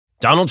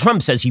Donald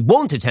Trump says he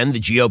won't attend the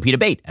GOP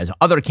debate as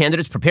other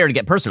candidates prepare to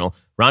get personal.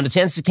 Ron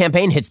DeSantis'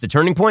 campaign hits the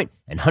turning point,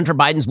 and Hunter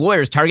Biden's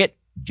lawyers target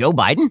Joe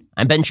Biden.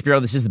 I'm Ben Shapiro.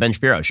 This is The Ben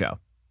Shapiro Show.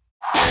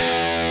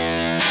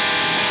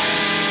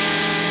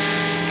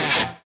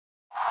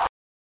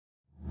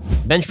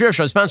 Ben Shapiro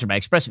Show is sponsored by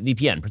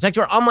ExpressVPN. Protect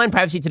your online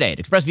privacy today at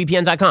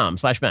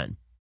expressvpn.com/Ben.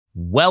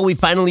 Well, we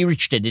finally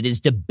reached it. It is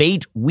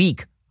debate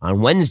week.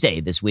 On Wednesday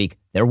this week,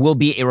 there will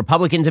be a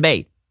Republican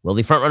debate. Will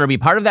the frontrunner be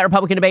part of that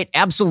Republican debate?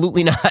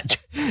 Absolutely not.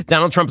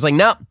 Donald Trump's like,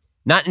 no,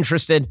 not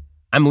interested.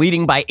 I'm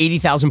leading by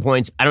 80,000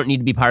 points. I don't need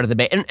to be part of the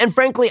debate. And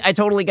frankly, I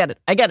totally get it.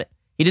 I get it.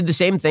 He did the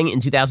same thing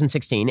in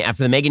 2016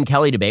 after the Megyn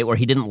Kelly debate where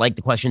he didn't like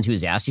the questions he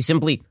was asked. He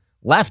simply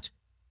left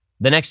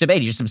the next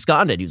debate. He just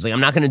absconded. He was like, I'm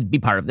not going to be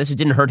part of this. It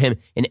didn't hurt him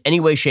in any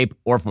way, shape,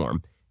 or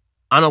form.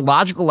 On a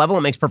logical level,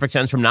 it makes perfect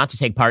sense for him not to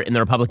take part in the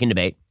Republican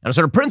debate. On a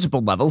sort of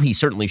principled level, he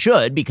certainly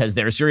should, because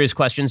there are serious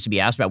questions to be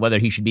asked about whether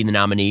he should be the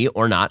nominee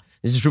or not.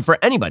 This is true for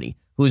anybody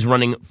who is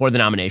running for the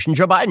nomination.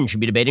 Joe Biden should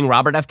be debating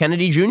Robert F.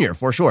 Kennedy Jr.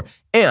 for sure.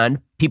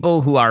 And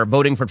people who are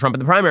voting for Trump in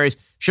the primaries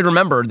should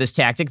remember this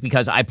tactic,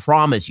 because I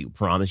promise you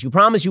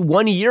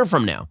 1 year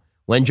from now,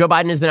 when Joe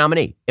Biden is the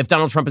nominee, if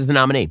Donald Trump is the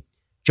nominee,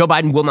 Joe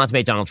Biden will not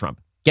debate Donald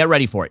Trump. Get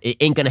ready for it. It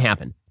ain't going to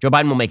happen. Joe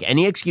Biden will make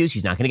any excuse.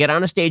 He's not going to get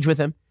on a stage with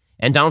him.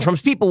 And Donald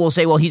Trump's people will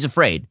say, well, he's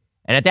afraid.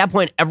 And at that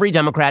point, every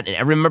Democrat and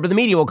every member of the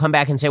media will come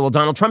back and say, well,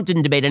 Donald Trump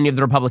didn't debate any of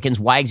the Republicans.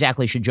 Why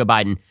exactly should Joe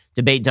Biden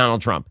debate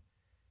Donald Trump?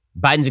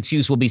 Biden's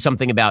excuse will be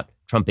something about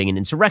Trump being an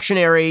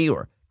insurrectionary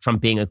or Trump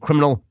being a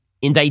criminal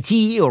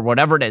indictee or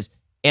whatever it is.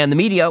 And the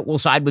media will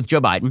side with Joe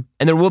Biden,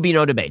 and there will be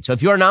no debate. So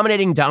if you are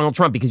nominating Donald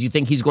Trump because you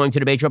think he's going to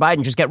debate Joe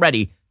Biden, just get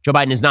ready. Joe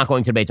Biden is not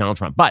going to debate Donald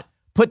Trump. But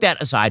put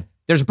that aside,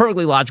 there's a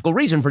perfectly logical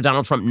reason for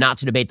Donald Trump not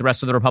to debate the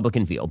rest of the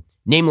Republican field.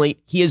 Namely,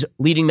 he is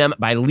leading them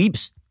by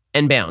leaps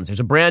and bounds. There's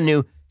a brand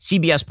new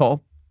CBS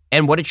poll,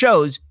 and what it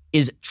shows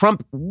is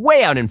Trump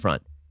way out in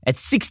front at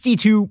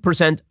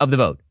 62% of the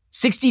vote.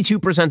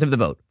 62% of the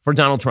vote for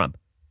Donald Trump.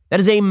 That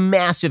is a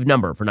massive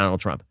number for Donald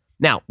Trump.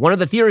 Now, one of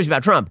the theories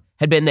about Trump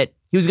had been that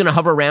he was going to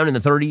hover around in the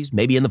 30s,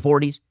 maybe in the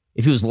 40s.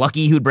 If he was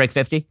lucky, he would break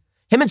 50.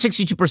 Him at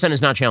 62%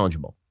 is not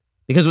challengeable.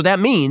 Because what that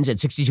means at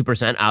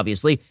 62%,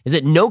 obviously, is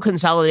that no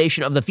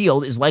consolidation of the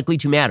field is likely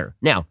to matter.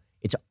 Now,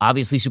 it's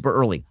obviously super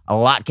early. A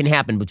lot can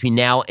happen between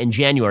now and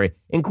January,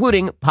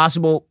 including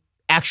possible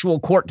actual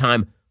court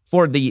time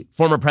for the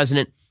former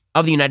president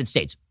of the United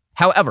States.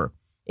 However,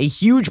 a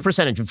huge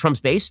percentage of Trump's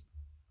base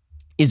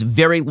is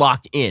very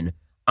locked in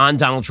on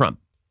Donald Trump,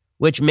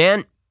 which,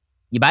 man,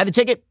 you buy the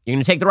ticket, you're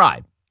going to take the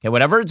ride. Okay,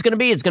 whatever it's going to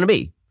be, it's going to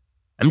be.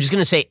 I'm just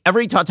going to say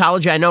every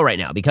tautology I know right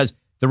now, because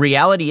the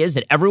reality is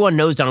that everyone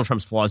knows Donald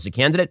Trump's flaws as a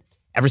candidate.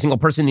 Every single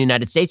person in the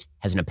United States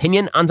has an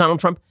opinion on Donald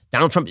Trump.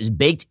 Donald Trump is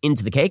baked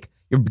into the cake.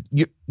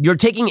 You're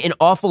taking an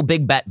awful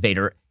big bet,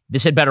 Vader.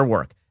 This had better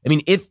work. I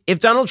mean, if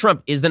Donald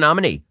Trump is the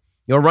nominee,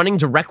 you're running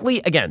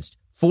directly against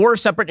 4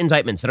 separate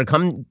indictments that are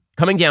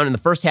coming down in the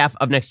first half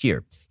of next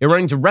year. You're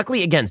running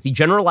directly against the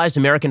generalized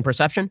American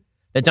perception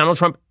that Donald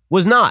Trump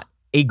was not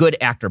a good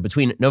actor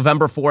between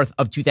November 4th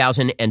of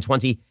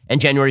 2020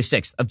 and January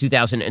 6th of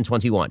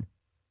 2021.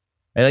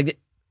 Right? Like,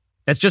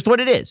 that's just what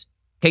it is.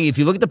 Okay, if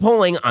you look at the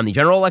polling on the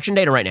general election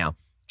data right now,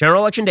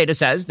 general election data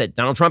says that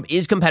Donald Trump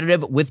is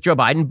competitive with Joe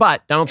Biden,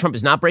 but Donald Trump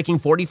is not breaking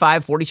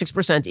 45,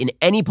 46% in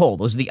any poll.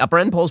 Those are the upper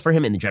end polls for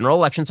him in the general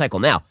election cycle.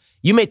 Now,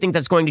 you may think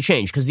that's going to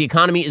change because the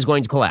economy is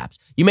going to collapse.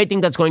 You may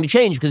think that's going to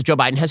change because Joe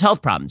Biden has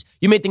health problems.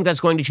 You may think that's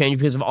going to change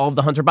because of all of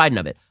the Hunter Biden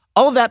of it.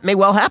 All of that may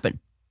well happen,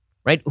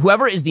 right?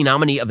 Whoever is the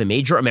nominee of a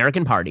major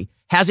American party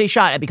has a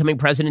shot at becoming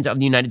president of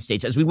the United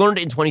States, as we learned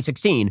in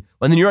 2016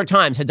 when the New York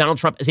Times had Donald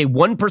Trump as a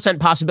 1%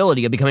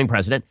 possibility of becoming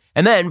president.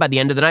 And then by the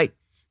end of the night,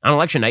 on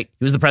election night,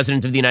 he was the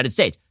president of the United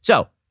States.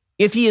 So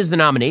if he is the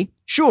nominee,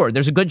 sure,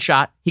 there's a good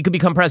shot he could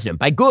become president.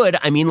 By good,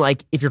 I mean,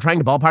 like, if you're trying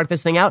to ballpark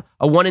this thing out,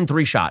 a 1 in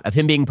 3 shot of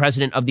him being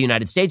president of the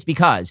United States,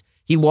 because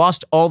he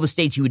lost all the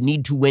states he would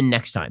need to win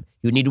next time.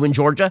 He would need to win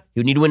Georgia. He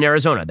would need to win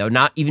Arizona. That would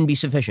not even be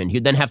sufficient. He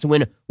would then have to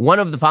win one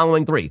of the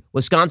following 3,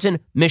 Wisconsin,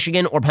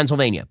 Michigan, or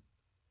Pennsylvania.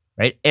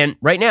 Right? And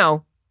right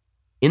now,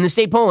 in the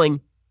state polling,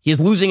 he is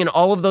losing in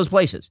all of those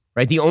places.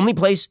 Right? The only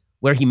place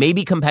where he may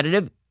be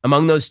competitive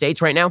among those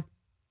states right now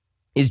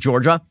is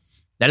Georgia.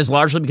 That is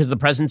largely because of the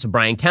presence of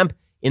Brian Kemp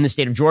in the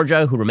state of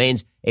Georgia, who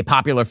remains a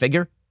popular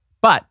figure.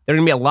 But there are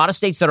going to be a lot of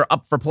states that are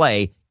up for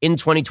play in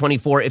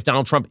 2024 if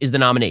Donald Trump is the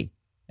nominee.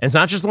 And it's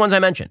not just the ones I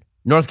mentioned.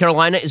 North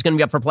Carolina is going to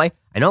be up for play.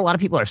 I know a lot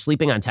of people are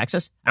sleeping on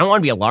Texas. I don't want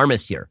to be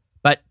alarmist here,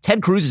 but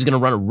Ted Cruz is going to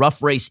run a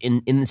rough race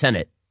in the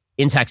Senate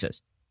in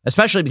Texas,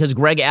 especially because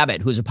Greg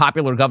Abbott, who is a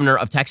popular governor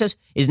of Texas,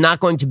 is not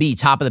going to be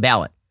top of the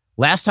ballot.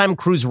 Last time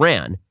Cruz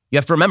ran, you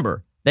have to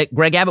remember that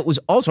Greg Abbott was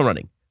also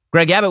running.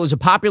 Greg Abbott was a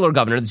popular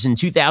governor. This is in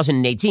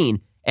 2018.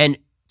 And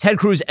Ted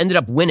Cruz ended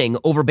up winning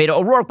over Beto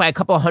O'Rourke by a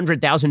couple of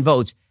 100,000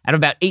 votes out of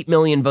about 8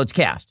 million votes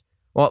cast.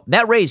 Well,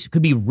 that race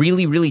could be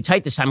really, really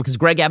tight this time because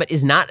Greg Abbott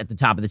is not at the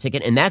top of the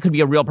ticket. And that could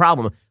be a real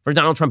problem for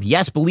Donald Trump.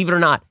 Yes, believe it or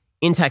not,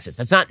 in Texas.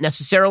 That's not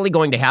necessarily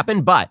going to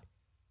happen. But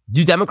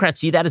do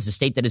Democrats see that as a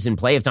state that is in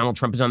play? If Donald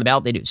Trump is on the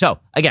ballot, they do. So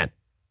again,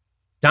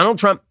 Donald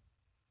Trump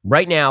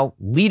right now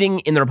leading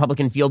in the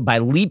Republican field by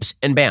leaps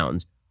and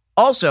bounds.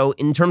 Also,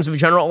 in terms of a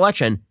general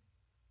election,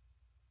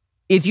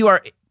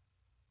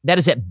 that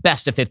is at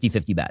best a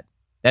 50-50 bet.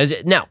 That is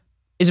it. Now,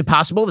 is it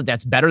possible that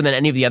that's better than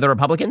any of the other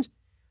Republicans?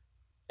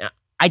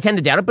 I tend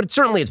to doubt it, but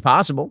certainly it's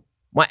possible.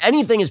 Well,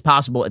 anything is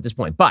possible at this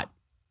point. But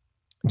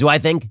do I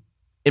think,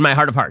 in my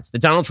heart of hearts,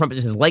 that Donald Trump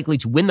is as likely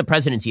to win the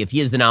presidency if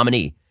he is the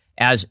nominee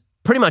as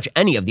pretty much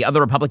any of the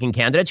other Republican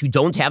candidates who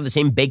don't have the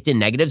same baked-in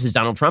negatives as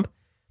Donald Trump?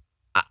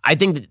 I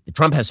think that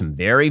Trump has some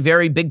very,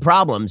 very big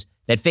problems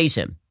that face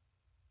him.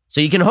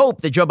 So you can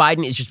hope that Joe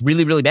Biden is just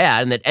really, really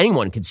bad and that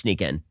anyone could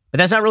sneak in. But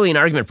that's not really an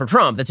argument for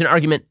Trump. That's an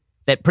argument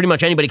that pretty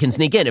much anybody can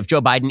sneak in if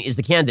Joe Biden is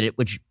the candidate,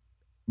 which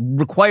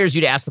requires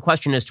you to ask the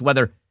question as to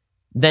whether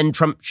then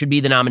Trump should be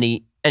the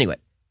nominee. Anyway,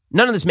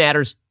 none of this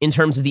matters in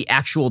terms of the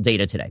actual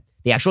data today.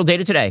 The actual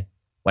data today,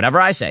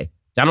 whatever I say,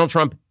 Donald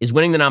Trump is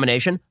winning the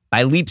nomination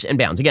by leaps and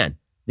bounds. Again,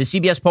 the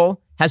CBS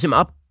poll has him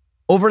up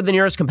over the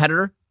nearest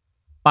competitor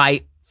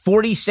by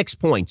 46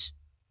 points.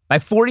 By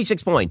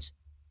 46 points.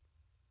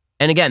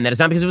 And again, that is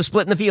not because of a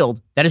split in the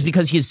field. That is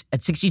because he's at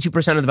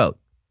 62% of the vote.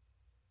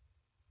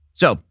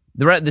 So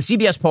the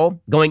CBS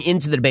poll going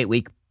into the debate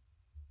week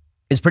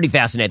is pretty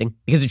fascinating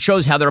because it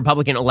shows how the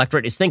Republican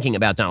electorate is thinking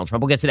about Donald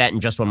Trump. We'll get to that in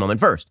just one moment.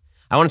 First,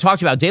 I want to talk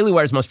to you about Daily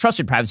Wire's most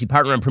trusted privacy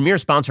partner and premier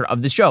sponsor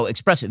of the show,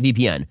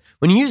 ExpressVPN.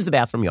 When you use the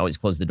bathroom, you always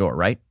close the door,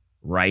 right?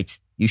 Right.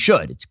 You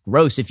should. It's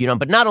gross if you don't.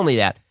 But not only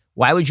that,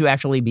 why would you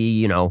actually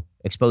be,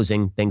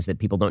 exposing things that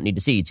people don't need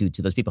to see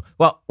to those people?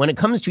 Well, when it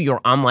comes to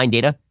your online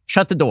data,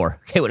 shut the door.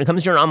 Okay, when it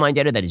comes to your online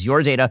data, that is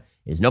your data.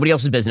 It is nobody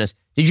else's business.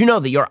 Did you know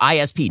that your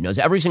ISP knows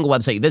every single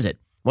website you visit?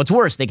 What's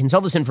worse, they can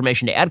sell this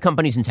information to ad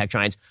companies and tech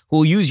giants who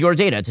will use your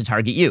data to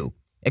target you.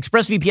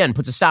 ExpressVPN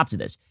puts a stop to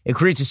this. It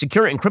creates a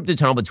secure encrypted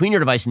tunnel between your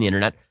device and the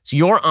internet so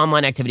your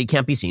online activity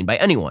can't be seen by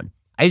anyone.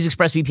 I use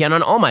ExpressVPN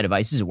on all my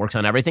devices. It works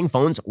on everything,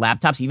 phones,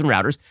 laptops, even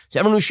routers, so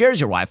everyone who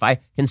shares your Wi-Fi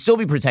can still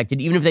be protected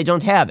even if they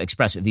don't have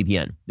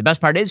ExpressVPN. The best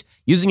part is,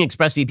 using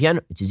ExpressVPN,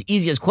 it's as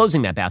easy as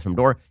closing that bathroom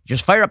door. You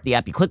just fire up the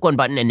app, you click one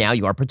button, and now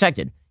you are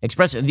protected.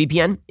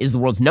 ExpressVPN is the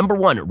world's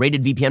 #1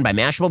 rated VPN by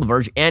Mashable, The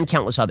Verge, and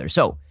countless others.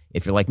 So,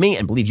 if you're like me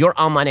and believe your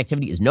online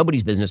activity is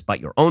nobody's business but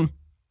your own,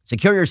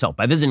 secure yourself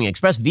by visiting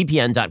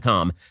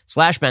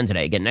expressvpn.com/Ben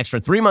today. Get an extra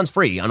 3 months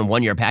free on a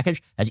 1-year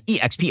package. That's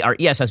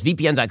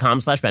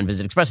expressvpn.com/Ben.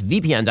 Visit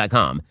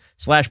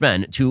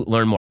expressvpn.com/Ben to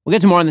learn more. We'll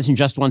get to more on this in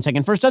just 1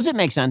 second. First, does it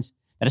make sense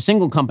that a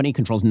single company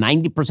controls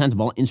 90% of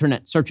all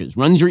internet searches,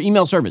 runs your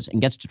email service,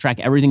 and gets to track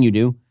everything you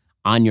do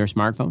on your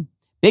smartphone?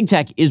 Big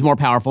tech is more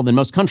powerful than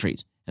most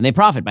countries, and they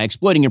profit by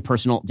exploiting your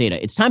personal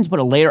data. It's time to put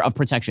a layer of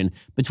protection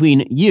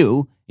between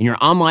you and your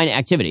online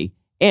activity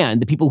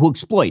and the people who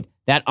exploit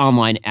that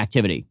online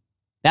activity.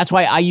 That's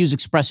why I use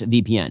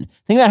ExpressVPN.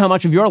 Think about how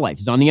much of your life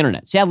is on the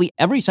internet. Sadly,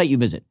 every site you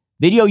visit,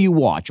 video you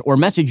watch, or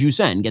message you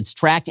send gets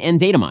tracked and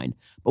data mined.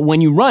 But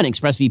when you run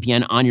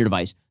ExpressVPN on your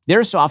device,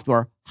 their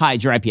software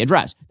hides your IP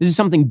address. This is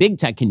something big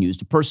tech can use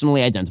to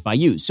personally identify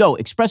you. So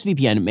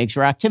ExpressVPN makes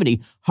your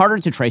activity harder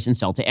to trace and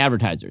sell to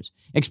advertisers.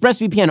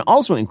 ExpressVPN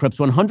also encrypts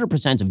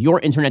 100% of your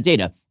internet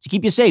data to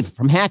keep you safe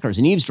from hackers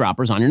and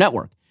eavesdroppers on your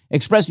network.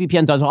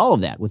 ExpressVPN does all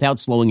of that without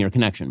slowing your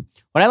connection.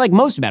 What I like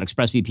most about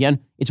ExpressVPN,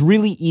 it's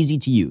really easy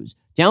to use.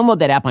 Download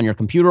that app on your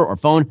computer or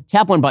phone,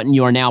 tap one button,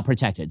 you are now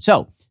protected.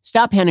 So,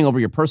 stop handing over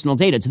your personal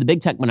data to the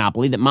big tech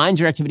monopoly that mines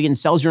your activity and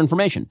sells your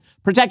information.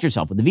 Protect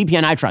yourself with the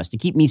VPN I trust to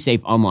keep me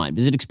safe online.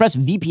 Visit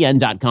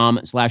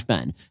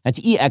expressvpn.com/Ben. That's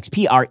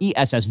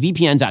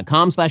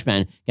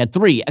expressvpn.com/Ben. Get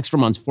 3 extra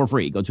months for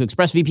free. Go to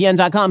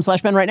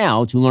expressvpn.com/Ben right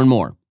now to learn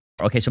more.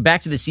 Okay, so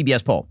back to the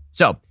CBS poll.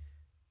 So,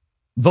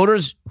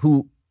 voters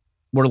who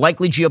were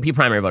likely GOP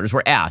primary voters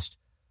were asked,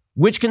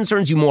 which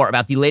concerns you more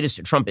about the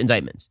latest Trump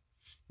indictments?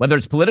 Whether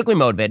it's politically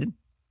motivated,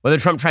 whether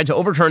Trump tried to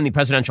overturn the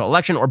presidential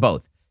election, or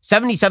both.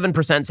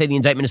 77% say the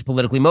indictment is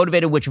politically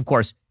motivated, which of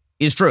course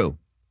is true.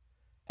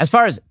 As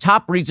far as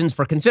top reasons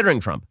for considering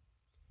Trump,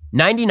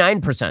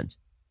 99%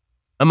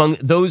 among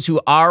those who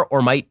are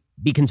or might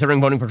be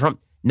considering voting for Trump,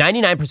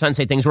 99%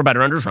 say things were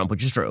better under Trump,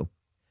 which is true.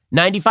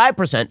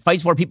 95%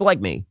 fights for people like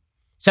me.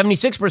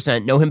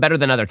 76% know him better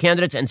than other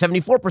candidates, and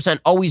 74%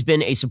 always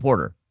been a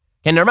supporter.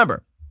 Okay, now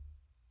remember,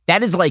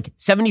 that is like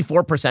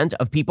 74%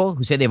 of people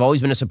who say they've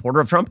always been a supporter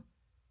of Trump,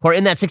 who are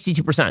in that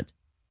 62%,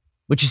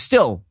 which is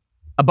still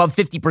above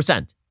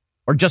 50%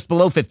 or just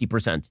below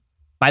 50%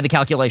 by the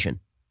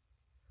calculation.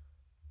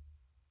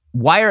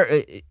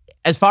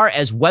 As far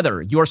as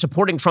whether you are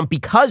supporting Trump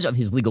because of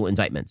his legal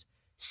indictments,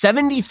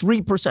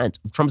 73%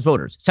 of Trump's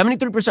voters,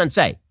 73%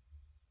 say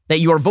that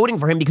you are voting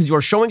for him because you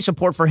are showing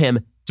support for him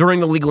during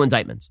the legal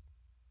indictments.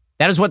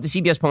 That is what the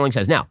CBS polling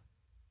says. Now,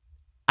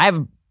 I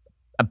have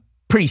a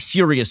pretty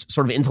serious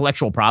sort of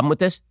intellectual problem with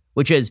this,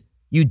 which is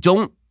you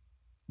don't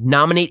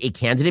nominate a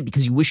candidate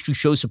because you wish to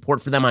show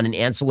support for them on an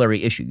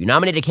ancillary issue. You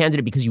nominate a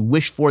candidate because you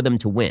wish for them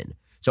to win.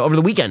 So over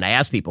the weekend, I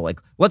asked people,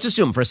 let's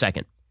assume for a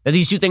second that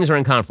these two things are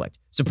in conflict.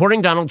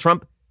 Supporting Donald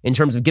Trump in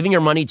terms of giving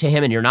your money to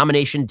him and your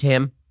nomination to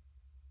him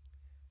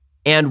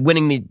and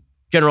winning the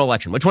general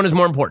election. Which one is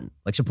more important?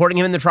 Like supporting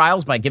him in the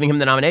trials by giving him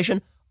the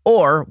nomination,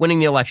 or winning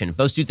the election, if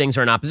those two things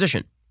are in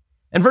opposition.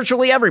 And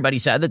virtually everybody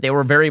said that they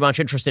were very much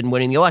interested in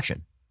winning the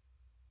election.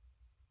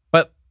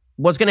 But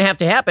what's going to have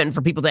to happen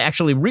for people to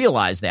actually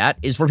realize that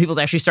is for people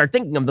to actually start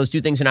thinking of those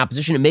two things in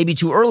opposition. It may be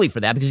too early for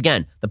that because,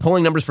 again, the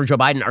polling numbers for Joe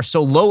Biden are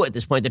so low at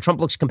this point that Trump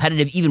looks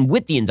competitive even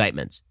with the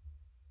indictments.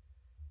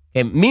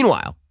 Okay,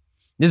 meanwhile,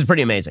 this is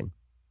pretty amazing.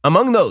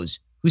 Among those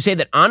who say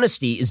that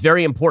honesty is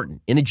very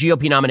important in the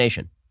GOP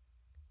nomination,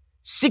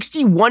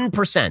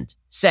 61%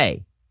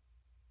 say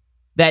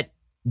that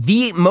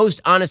the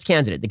most honest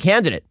candidate, the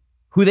candidate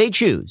who they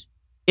choose,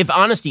 if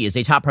honesty is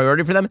a top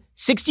priority for them,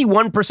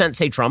 61%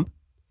 say Trump,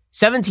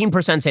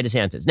 17% say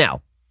DeSantis.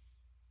 Now,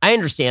 I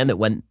understand that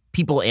when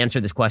people answer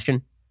this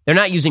question, they're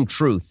not using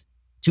truth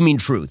to mean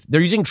truth.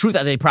 They're using truth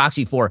as a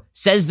proxy for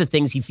says the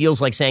things he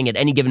feels like saying at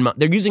any given moment.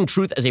 They're using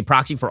truth as a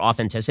proxy for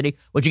authenticity,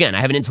 which, again,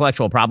 I have an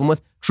intellectual problem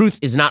with. Truth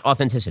is not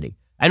authenticity.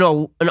 I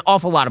know an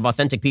awful lot of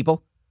authentic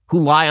people who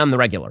lie on the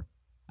regular.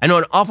 I know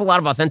an awful lot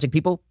of authentic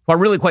people who are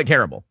really quite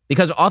terrible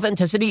because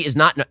authenticity is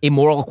not a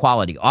moral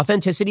quality.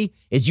 Authenticity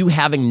is you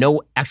having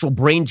no actual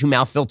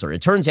brain-to-mouth filter.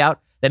 It turns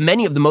out that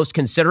many of the most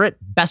considerate,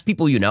 best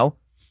people you know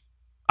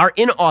are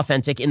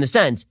inauthentic in the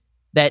sense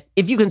that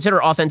if you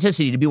consider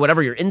authenticity to be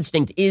whatever your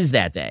instinct is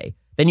that day,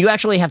 then you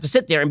actually have to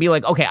sit there and be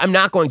like, okay, I'm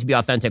not going to be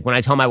authentic when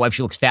I tell my wife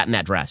she looks fat in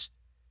that dress.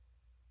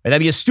 Or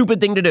that'd be a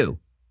stupid thing to do.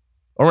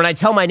 Or when I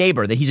tell my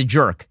neighbor that he's a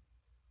jerk.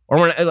 Or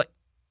when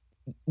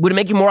would it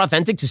make you more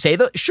authentic to say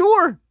that?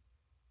 Sure.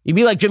 You'd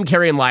be like Jim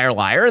Carrey in Liar,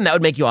 Liar, and that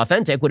would make you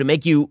authentic. Would it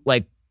make you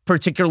like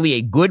particularly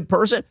a good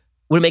person?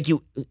 Would it make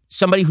you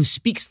somebody who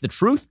speaks the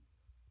truth?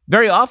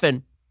 Very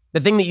often, the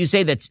thing that you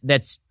say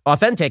that's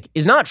authentic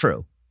is not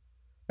true,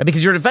 right?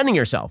 Because you're defending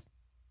yourself.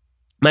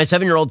 My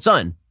 7-year-old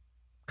son,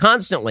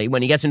 constantly,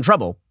 when he gets in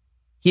trouble,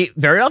 he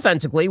very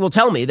authentically will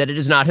tell me that it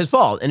is not his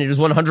fault, and it is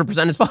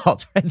 100% his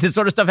fault. Right? This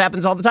sort of stuff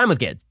happens all the time with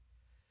kids.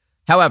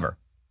 However,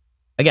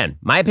 again,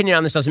 my opinion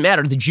on this doesn't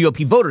matter. The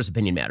GOP voters'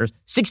 opinion matters.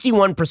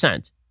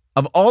 61%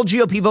 of all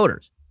GOP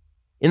voters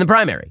in the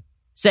primary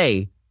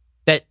say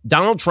that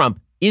Donald Trump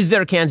is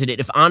their candidate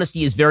if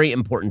honesty is very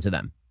important to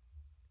them.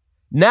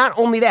 Not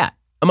only that,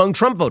 among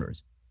Trump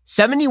voters,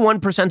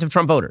 71% of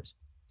Trump voters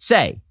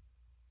say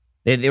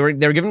they're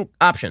given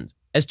options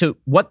as to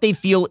what they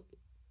feel.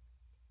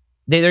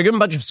 They're given a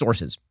bunch of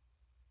sources,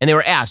 and they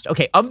were asked,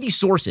 okay, of these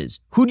sources,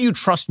 who do you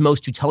trust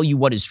most to tell you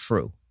what is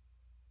true?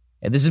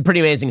 And this is a pretty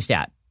amazing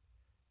stat.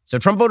 So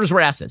Trump voters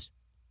were asked this.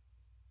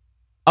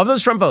 Of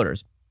those Trump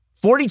voters,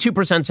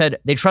 42% said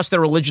they trust their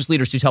religious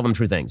leaders to tell them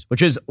true things,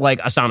 which is like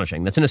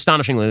astonishing. That's an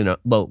astonishingly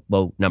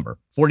low number.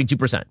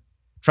 42%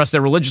 trust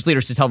their religious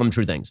leaders to tell them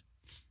true things.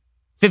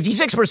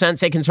 56%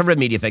 say conservative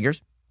media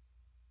figures.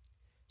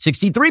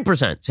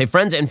 63% say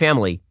friends and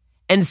family.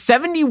 And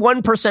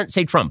 71%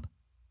 say Trump,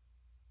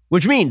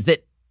 which means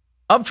that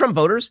of Trump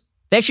voters,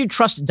 they actually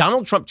trust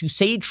Donald Trump to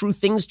say true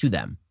things to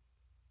them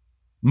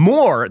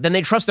more than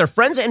they trust their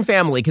friends and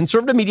family,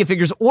 conservative media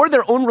figures, or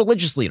their own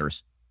religious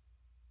leaders.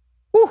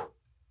 Whew.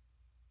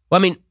 Well,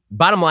 I mean,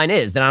 bottom line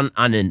is that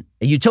on a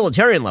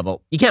utilitarian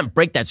level, you can't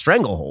break that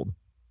stranglehold.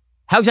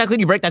 How exactly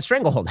do you break that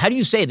stranglehold? How do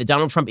you say that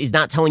Donald Trump is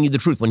not telling you the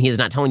truth when he is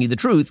not telling you the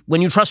truth,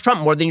 when you trust Trump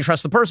more than you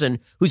trust the person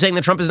who's saying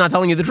that Trump is not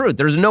telling you the truth?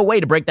 There's no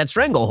way to break that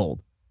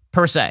stranglehold,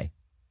 per se.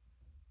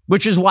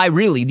 Which is why,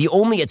 really, the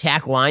only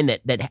attack line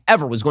that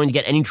ever was going to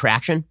get any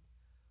traction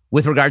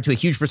with regard to a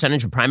huge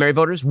percentage of primary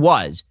voters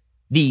was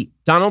the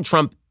Donald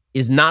Trump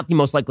is not the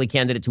most likely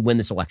candidate to win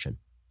this election.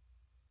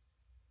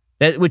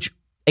 Which,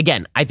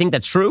 again, I think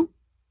that's true,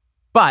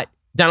 but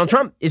Donald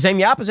Trump is saying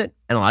the opposite,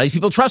 and a lot of these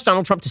people trust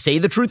Donald Trump to say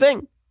the true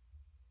thing.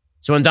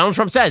 So when Donald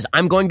Trump says,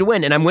 I'm going to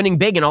win, and I'm winning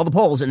big in all the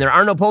polls, and there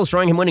are no polls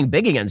showing him winning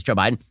big against Joe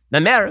Biden,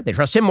 doesn't matter. They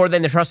trust him more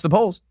than they trust the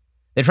polls.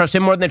 They trust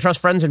him more than they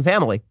trust friends and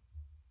family.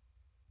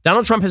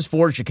 Donald Trump has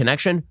forged a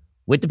connection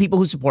with the people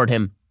who support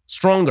him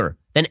stronger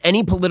than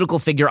any political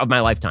figure of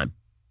my lifetime.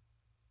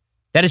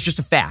 That is just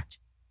a fact.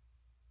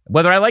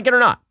 Whether I like it or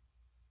not,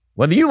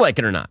 whether you like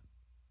it or not.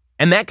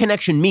 And that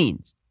connection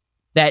means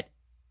that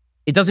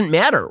it doesn't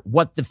matter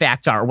what the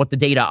facts are or what the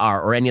data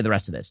are or any of the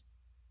rest of this.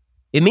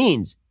 It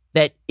means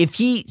that if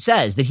he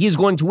says that he is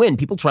going to win,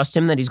 people trust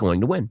him that he's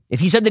going to win. If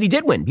he said that he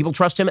did win, people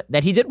trust him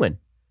that he did win.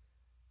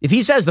 If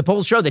he says the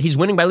polls show that he's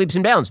winning by leaps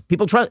and bounds,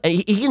 people trust, and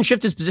he can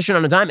shift his position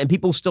on a dime and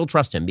people still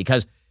trust him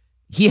because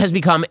he has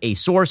become a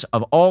source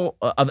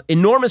of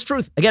enormous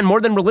truth. Again,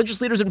 more than religious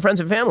leaders and friends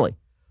and family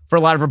for a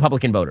lot of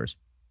Republican voters.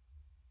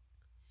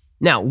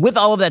 Now, with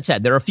all of that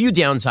said, there are a few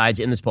downsides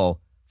in this poll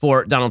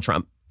for Donald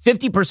Trump.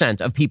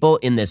 50% of people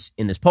in this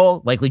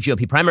poll, likely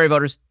GOP primary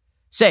voters,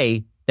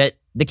 say that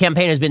the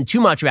campaign has been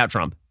too much about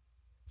Trump.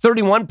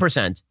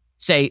 31%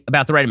 say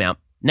about the right amount.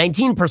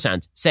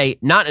 19% say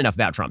not enough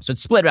about Trump. So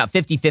it's split about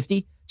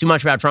 50-50. Too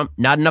much about Trump,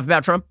 not enough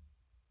about Trump.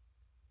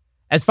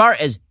 As far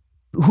as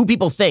who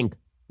people think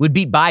would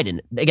beat Biden,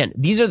 again,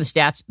 these are the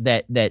stats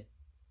that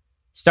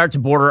start to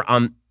border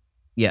on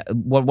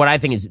what I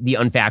think is the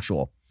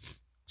unfactual.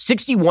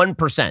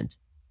 61%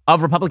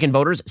 of Republican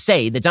voters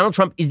say that Donald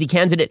Trump is the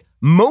candidate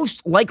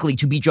most likely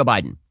to beat Joe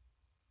Biden.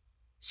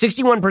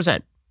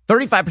 61%.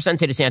 35%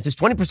 say DeSantis,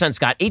 20%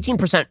 Scott,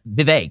 18%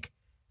 Vivek,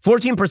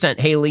 14%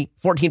 Haley,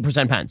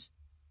 14% Pence.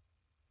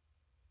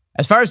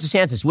 As far as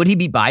DeSantis, would he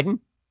beat Biden?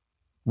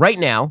 Right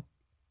now,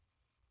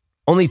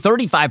 only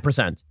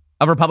 35%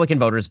 of Republican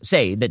voters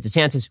say that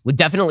DeSantis would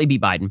definitely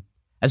beat Biden,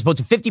 as opposed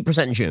to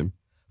 50% in June.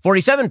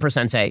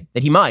 47% say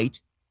that he might,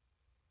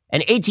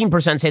 and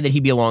 18% say that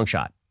he'd be a long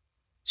shot.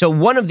 So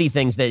one of the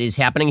things that is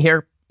happening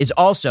here is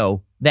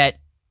also that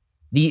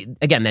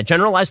that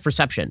generalized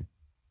perception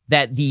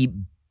that the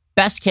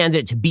best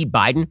candidate to beat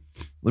Biden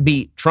would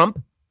be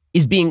Trump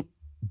is being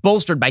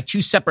bolstered by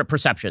two separate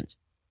perceptions.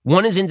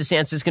 One is in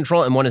DeSantis'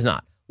 control and one is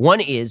not. One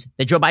is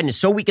that Joe Biden is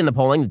so weak in the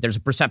polling that there's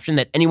a perception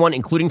that anyone,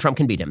 including Trump,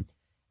 can beat him.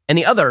 And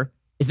the other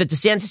is that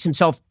DeSantis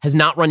himself has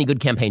not run any good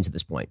campaigns at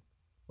this point.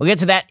 We'll get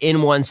to that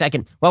in 1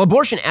 second. While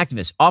abortion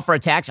activists offer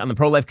attacks on the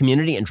pro-life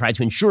community and try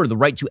to ensure the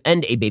right to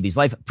end a baby's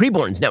life,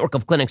 Preborn's network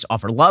of clinics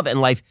offer love and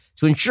life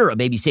to ensure a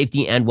baby's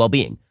safety and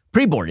well-being.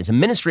 Preborn is a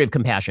ministry of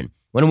compassion.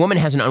 When a woman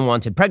has an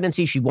unwanted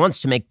pregnancy, she wants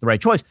to make the right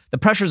choice. The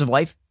pressures of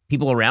life,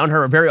 people around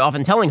her are very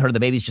often telling her the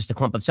baby's just a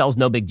clump of cells,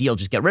 no big deal,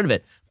 just get rid of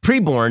it.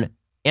 Preborn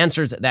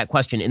answers that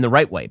question in the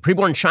right way.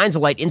 Preborn shines a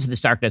light into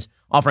this darkness,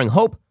 offering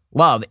hope,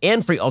 love,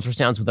 and free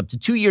ultrasounds with up to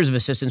 2 years of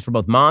assistance for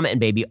both mom and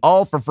baby,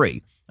 all for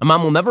free. A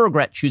mom will never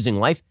regret choosing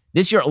life.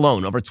 This year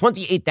alone, over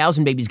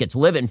 28,000 babies get to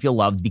live and feel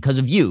loved because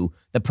of you,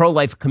 the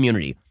pro-life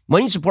community.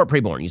 When you support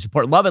Preborn, you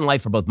support love and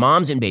life for both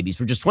moms and babies.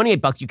 For just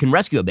 $28, you can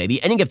rescue a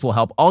baby. Any gift will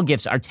help. All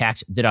gifts are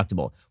tax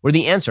deductible. We're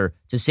the answer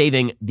to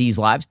saving these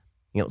lives.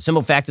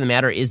 Simple fact of the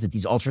matter is that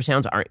these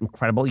ultrasounds are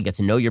incredible. You get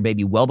to know your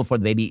baby well before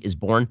the baby is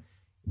born.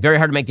 Very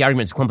hard to make the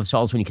argument it's a clump of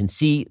cells when you can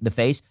see the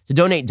face. To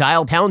donate,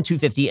 dial pound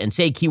 250 and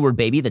say keyword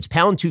baby. That's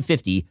pound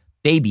 250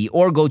 baby,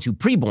 or go to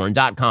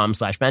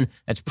preborn.com/Ben.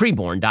 That's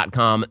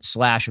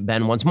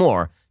preborn.com/Ben. Once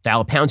more,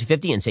 dial pound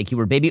 250 and say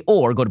keyword baby,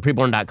 or go to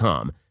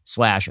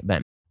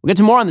preborn.com/Ben. We'll get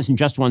to more on this in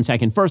just 1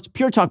 second. First,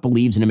 Pure Talk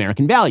believes in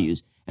American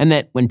values, and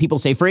that when people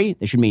say free,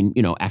 they should mean,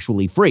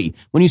 actually free.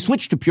 When you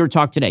switch to Pure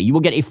Talk today, you will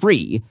get a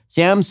free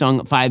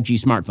Samsung 5G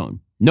smartphone.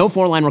 No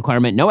 4-line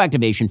requirement, no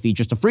activation fee,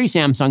 just a free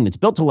Samsung that's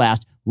built to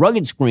last,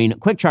 rugged screen,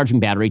 quick charging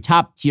battery,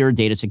 top-tier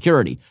data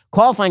security.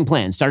 Qualifying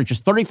plans start at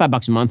just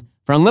 $35 a month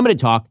for unlimited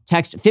talk,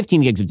 text,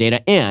 15 gigs of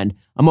data, and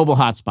a mobile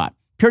hotspot.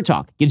 Pure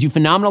Talk gives you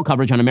phenomenal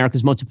coverage on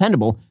America's most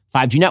dependable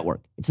 5G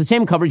network. It's the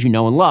same coverage you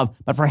know and love,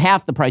 but for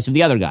half the price of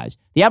the other guys.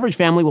 The average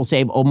family will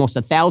save almost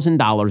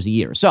 $1,000 a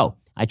year. So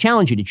I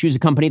challenge you to choose a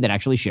company that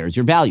actually shares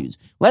your values.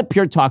 Let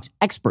Pure Talk's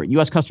expert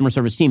U.S. customer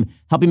service team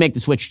help you make the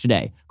switch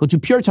today. Go to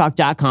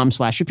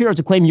puretalk.com/Shapiro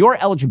to claim your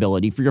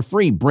eligibility for your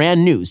free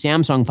brand new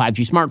Samsung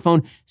 5G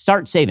smartphone.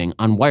 Start saving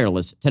on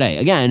wireless today.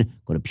 Again,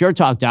 go to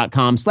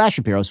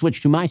puretalk.com/Shapiro.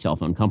 Switch to my cell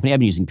phone company. I've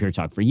been using Pure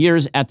Talk for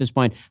years at this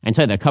point. I can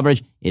tell you that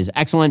coverage is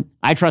excellent.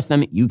 I trust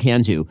them. You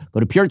can too.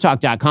 Go to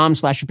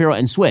puretalk.com/Shapiro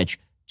and switch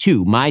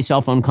to my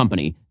cell phone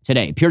company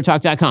today.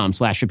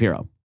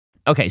 puretalk.com/Shapiro.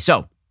 Okay,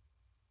 so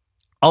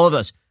all of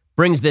this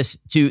brings this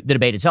to the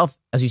debate itself.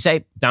 As you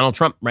say, Donald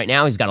Trump right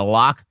now, he's got a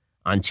lock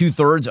on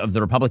 2/3 of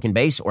the Republican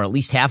base, or at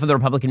least half of the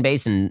Republican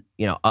base. And,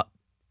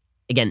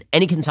 again,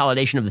 any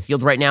consolidation of the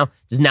field right now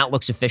does not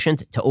look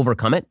sufficient to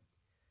overcome it.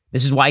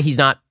 This is why he's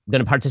not going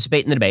to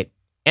participate in the debate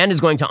and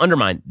is going to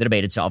undermine the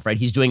debate itself, right?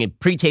 He's doing a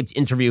pre-taped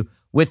interview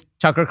with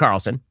Tucker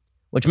Carlson,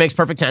 which makes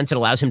perfect sense. It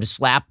allows him to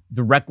slap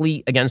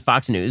directly against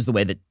Fox News the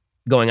way that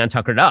going on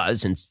Tucker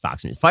does, since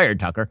Fox News fired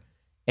Tucker.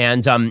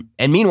 And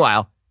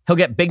meanwhile, he'll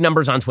get big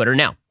numbers on Twitter.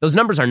 Now, those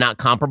numbers are not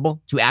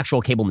comparable to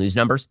actual cable news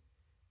numbers.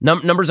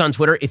 Numbers on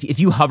Twitter, if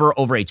you hover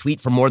over a tweet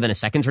for more than a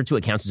second or two,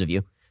 it counts as a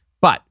view.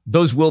 But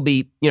those will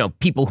be,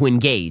 people who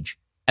engage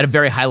at a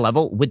very high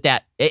level with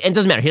that. It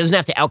doesn't matter. He doesn't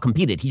have to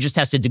outcompete it. He just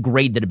has to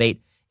degrade the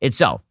debate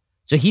itself.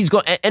 So he's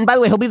going, and by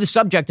the way, he'll be the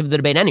subject of the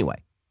debate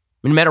anyway.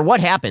 No matter what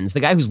happens, the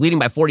guy who's leading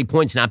by 40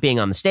 points not being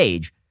on the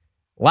stage,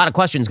 a lot of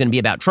questions going to be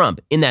about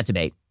Trump in that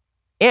debate.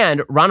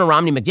 And Ronna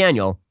Romney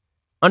McDaniel,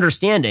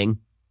 understanding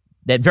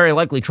that very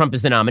likely Trump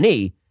is the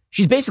nominee,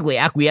 she's basically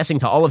acquiescing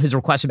to all of his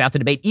requests about the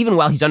debate, even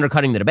while he's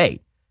undercutting the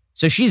debate.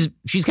 So she's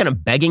kind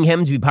of begging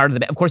him to be part of the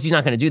debate. Of course, he's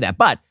not going to do that,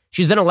 but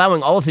she's then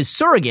allowing all of his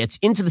surrogates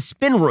into the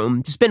spin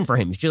room to spin for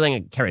him. She's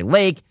letting Carrie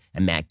Lake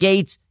and Matt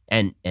Gaetz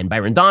and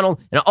Byron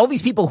Donald and all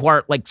these people who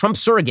are like Trump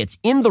surrogates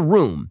in the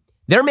room.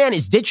 Their man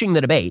is ditching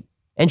the debate.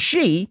 And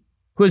she,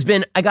 who has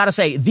been, I got to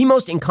say, the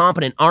most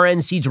incompetent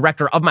RNC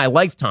director of my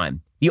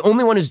lifetime, the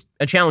only one who's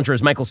a challenger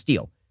is Michael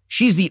Steele.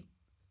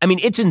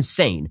 It's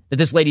insane that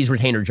this lady's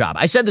retained her job.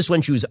 I said this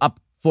when she was up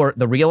for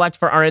the reelect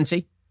for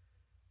RNC.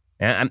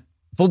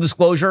 Full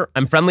disclosure,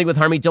 I'm friendly with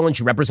Harmeet Dillon.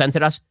 She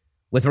represented us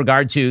with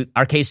regard to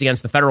our case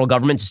against the federal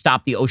government to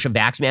stop the OSHA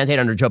vax mandate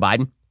under Joe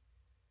Biden.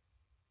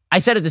 I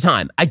said at the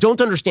time, I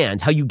don't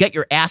understand how you get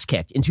your ass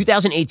kicked in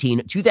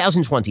 2018,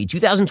 2020,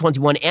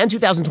 2021, and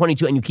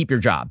 2022, and you keep your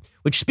job,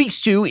 which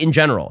speaks to, in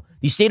general,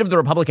 the state of the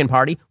Republican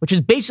Party, which has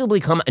basically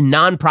become a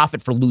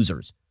nonprofit for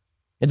losers.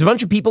 It's a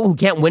bunch of people who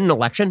can't win an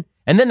election,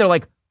 and then they're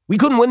like, we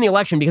couldn't win the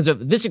election because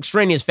of this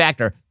extraneous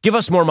factor. Give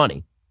us more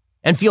money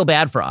and feel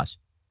bad for us.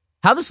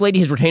 How this lady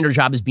has retained her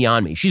job is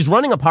beyond me. She's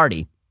running a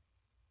party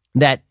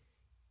that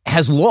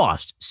has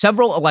lost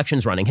several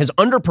elections running, has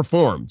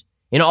underperformed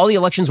in all the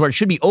elections where it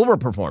should be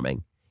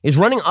overperforming, is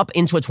running up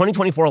into a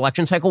 2024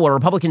 election cycle where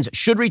Republicans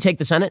should retake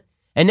the Senate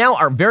and now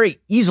are very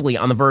easily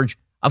on the verge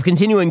of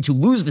continuing to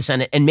lose the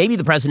Senate and maybe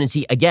the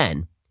presidency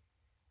again.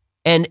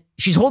 And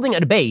she's holding a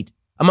debate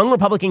among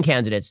Republican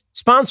candidates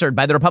sponsored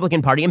by the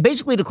Republican Party and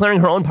basically declaring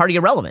her own party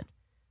irrelevant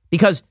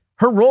because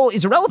her role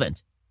is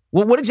irrelevant.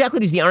 Well, what exactly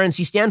does the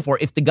RNC stand for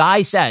if the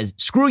guy says,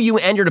 screw you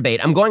and your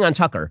debate, I'm going on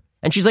Tucker?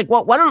 And she's like,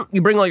 well, why don't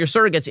you bring all your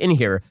surrogates in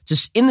here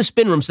in the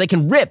spin room so they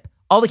can rip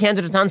all the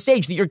candidates on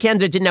stage that your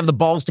candidate didn't have the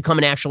balls to come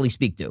and actually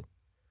speak to?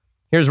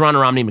 Here's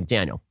Ronna Romney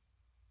McDaniel.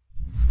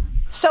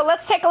 So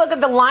let's take a look at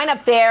the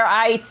lineup there.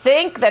 I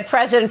think that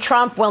President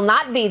Trump will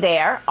not be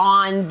there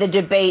on the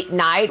debate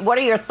night. What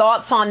are your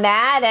thoughts on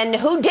that? And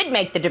who did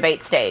make the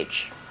debate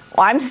stage?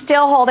 Well, I'm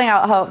still holding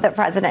out hope that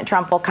President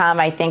Trump will come.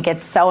 I think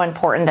it's so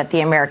important that the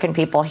American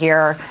people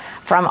hear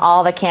from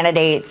all the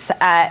candidates.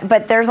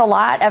 But there's a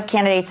lot of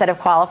candidates that have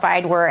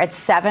qualified. We're at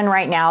 7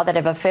 right now that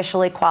have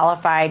officially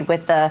qualified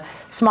with the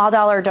small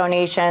dollar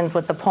donations,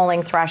 with the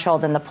polling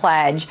threshold and the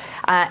pledge.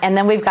 And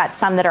then we've got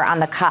some that are on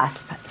the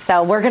cusp.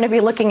 So we're going to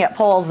be looking at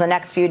polls the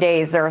next few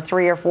days. There are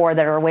 3 or 4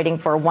 that are waiting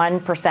for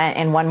 1%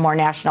 and one more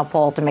national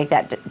poll to make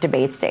that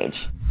debate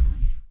stage.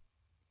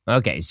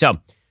 Okay, so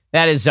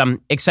that is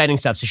exciting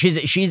stuff. So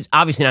she's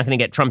obviously not going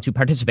to get Trump to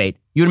participate.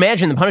 You would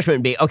imagine the punishment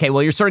would be, okay,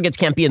 well, your surrogates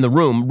can't be in the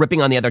room ripping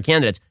on the other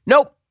candidates.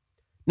 Nope.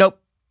 I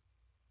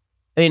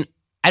mean,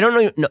 I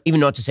don't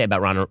even know what to say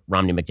about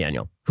Romney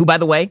McDaniel, who, by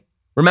the way,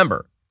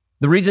 remember,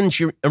 the reason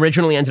she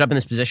originally ended up in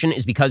this position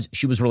is because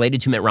she was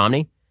related to Mitt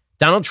Romney.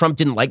 Donald Trump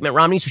didn't like Mitt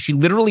Romney, so she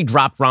literally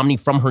dropped Romney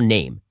from her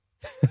name.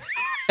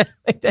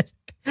 That's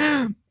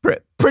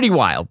pretty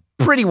wild.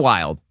 Pretty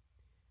wild.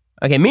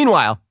 Okay,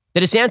 meanwhile, the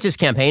DeSantis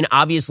campaign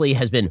obviously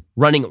has been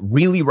running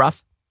really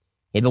rough.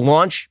 The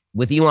launch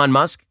with Elon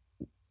Musk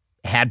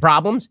had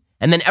problems.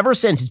 And then ever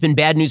since, it's been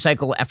bad news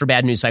cycle after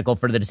bad news cycle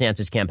for the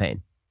DeSantis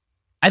campaign.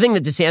 I think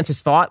that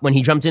DeSantis thought when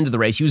he jumped into the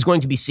race, he was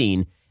going to be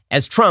seen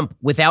as Trump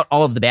without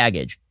all of the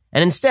baggage.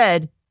 And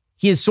instead,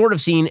 he is sort of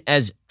seen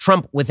as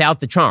Trump without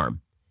the charm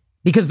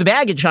because the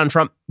baggage on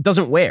Trump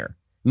doesn't wear.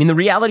 I mean, the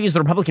reality is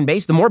the Republican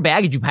base, the more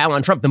baggage you pile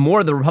on Trump, the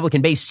more the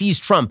Republican base sees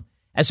Trump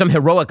as some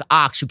heroic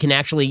ox who can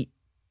actually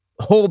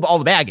hold all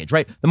the baggage,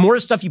 right? The more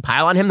stuff you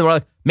pile on him, the more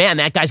like, man,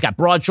 that guy's got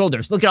broad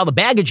shoulders. Look at all the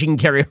baggage he can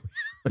carry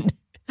around.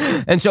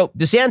 And so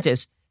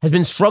DeSantis has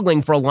been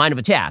struggling for a line of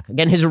attack.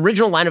 Again, his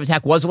original line of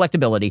attack was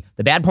electability.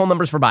 The bad poll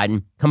numbers for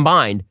Biden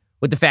combined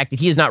with the fact that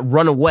he has not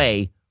run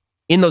away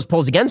in those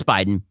polls against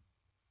Biden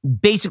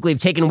basically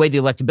have taken away the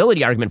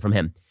electability argument from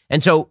him.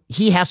 And so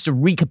he has to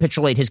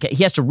recapitulate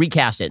he has to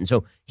recast it. And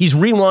so he's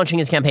relaunching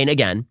his campaign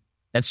again.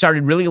 That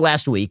started really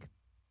last week.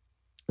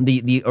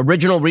 The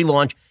original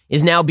relaunch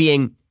is now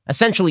being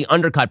essentially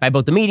undercut by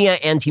both the media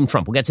and Team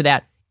Trump. We'll get to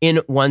that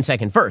in 1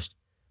 second. First,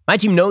 my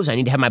team knows I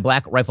need to have my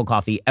Black Rifle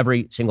coffee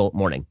every single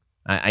morning.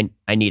 I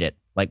need it.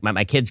 Like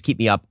my kids keep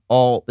me up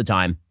all the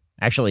time.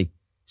 Actually,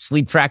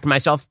 sleep tracked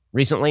myself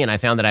recently, and I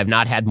found that I've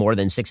not had more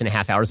than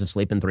 6.5 hours of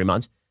sleep in 3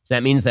 months. So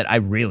that means that I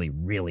really,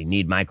 really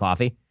need my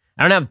coffee.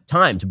 I don't have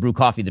time to brew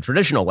coffee the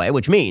traditional way,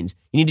 which means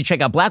you need to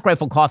check out Black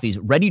Rifle Coffee's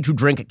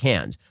ready-to-drink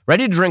cans.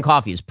 Ready-to-drink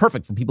coffee is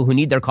perfect for people who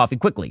need their coffee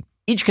quickly.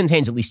 Each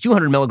contains at least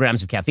 200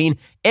 milligrams of caffeine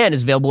and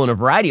is available in a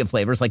variety of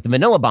flavors like the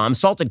Vanilla Bomb,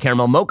 Salted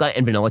Caramel, Mocha,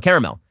 and Vanilla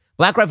Caramel.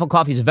 Black Rifle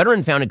Coffee is a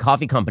veteran-founded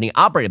coffee company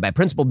operated by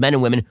principled men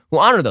and women who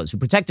honor those who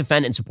protect,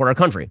 defend, and support our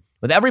country.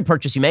 With every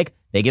purchase you make,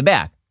 they give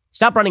back.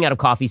 Stop running out of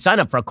coffee. Sign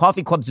up for a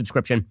Coffee Club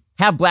subscription.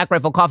 Have Black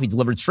Rifle Coffee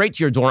delivered straight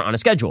to your door on a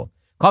schedule.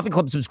 Coffee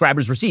Club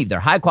subscribers receive their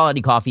high-quality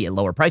coffee at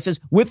lower prices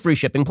with free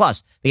shipping.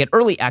 Plus, they get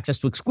early access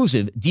to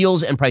exclusive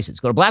deals and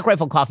prices. Go to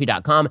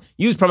blackriflecoffee.com.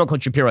 Use promo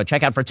code Shapiro at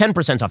checkout for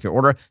 10% off your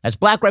order. That's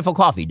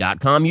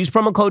blackriflecoffee.com. Use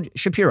promo code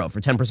Shapiro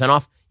for 10%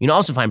 off. You can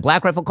also find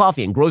Black Rifle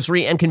Coffee in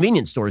grocery and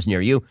convenience stores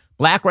near you.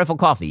 Black Rifle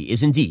Coffee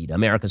is indeed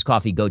America's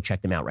coffee. Go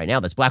check them out right now.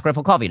 That's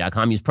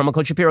blackriflecoffee.com. Use promo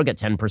code Shapiro. Get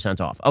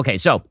 10% off. Okay,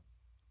 so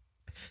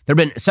there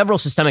have been several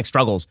systemic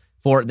struggles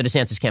for the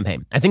DeSantis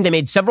campaign. I think they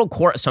made several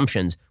core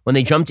assumptions when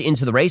they jumped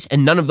into the race,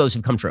 and none of those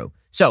have come true.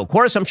 So,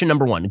 core assumption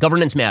number 1,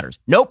 governance matters.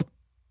 Nope.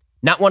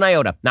 Not one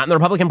iota. Not in the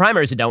Republican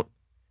primaries, it don't.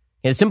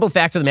 And the simple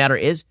fact of the matter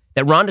is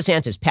that Ron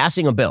DeSantis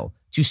passing a bill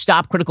to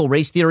stop critical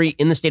race theory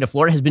in the state of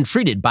Florida has been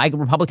treated by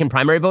Republican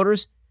primary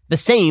voters the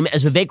same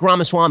as Vivek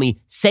Ramaswamy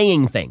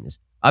saying things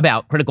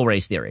about critical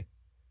race theory.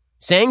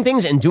 Saying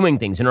things and doing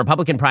things in a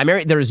Republican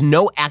primary, there is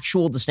no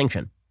actual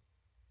distinction.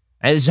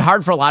 And this is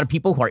hard for a lot of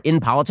people who are in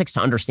politics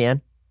to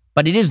understand,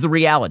 but it is the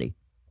reality.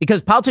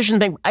 Because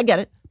I get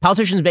it,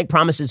 politicians make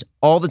promises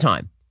all the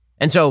time.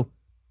 And so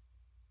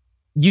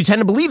you tend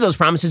to believe those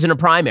promises in a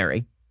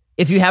primary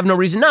if you have no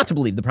reason not to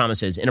believe the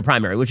promises in a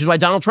primary, which is why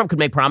Donald Trump could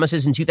make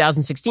promises in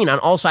 2016 on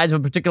all sides of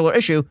a particular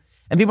issue.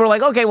 And people are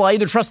like, okay, well, I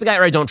either trust the guy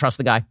or I don't trust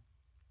the guy.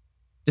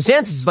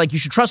 DeSantis is like, you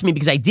should trust me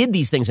because I did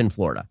these things in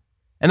Florida.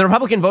 And the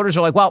Republican voters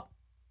are like, well,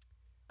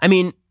 I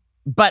mean,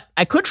 But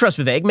I could trust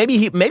Vivek. Maybe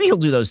he'll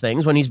do those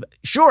things when he's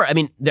sure. I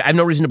mean, I have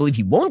no reason to believe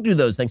he won't do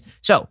those things.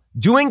 So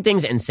doing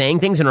things and saying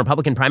things in a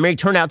Republican primary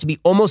turned out to be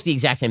almost the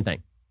exact same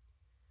thing.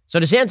 So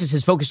DeSantis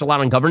has focused a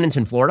lot on governance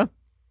in Florida,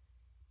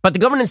 but the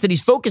governance that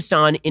he's focused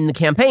on in the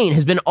campaign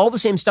has been all the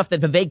same stuff that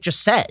Vivek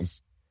just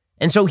says.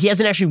 And so he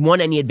hasn't actually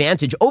won any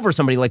advantage over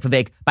somebody like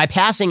Vivek by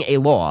passing a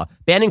law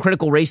banning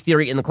critical race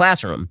theory in the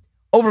classroom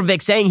over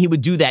Vivek saying he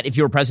would do that if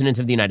you were president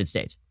of the United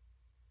States.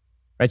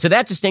 Right, so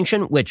that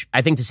distinction, which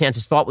I think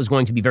DeSantis thought was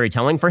going to be very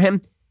telling for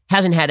him,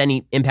 hasn't had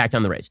any impact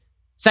on the race.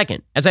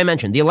 Second, as I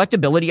mentioned, the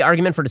electability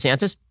argument for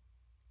DeSantis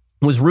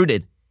was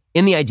rooted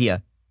in the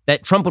idea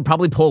that Trump would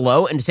probably poll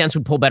low and DeSantis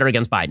would poll better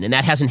against Biden. And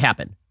that hasn't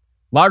happened,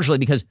 largely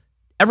because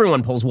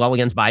everyone polls well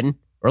against Biden,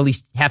 or at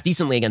least half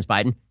decently against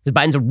Biden, because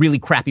Biden's a really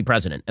crappy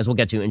president, as we'll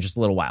get to in just a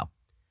little while.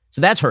 So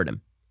that's hurt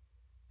him.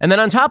 And then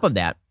on top of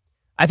that,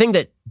 I think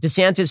that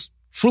DeSantis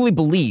truly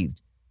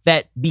believed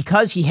that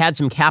because he had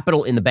some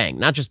capital in the bank,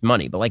 not just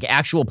money, but like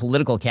actual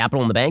political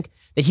capital in the bank,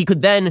 that he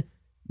could then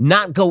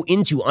not go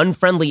into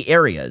unfriendly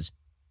areas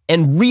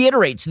and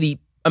reiterate to the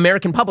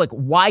American public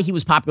why he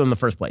was popular in the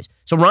first place.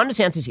 So Ron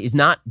DeSantis is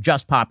not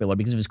just popular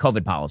because of his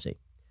COVID policy.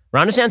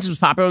 Ron DeSantis was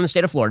popular in the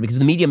state of Florida because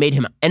the media made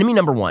him enemy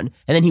number one,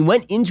 and then he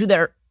went into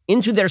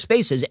their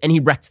spaces and he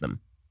wrecked them.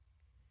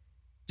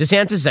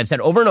 DeSantis, as I've said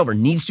over and over,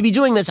 needs to be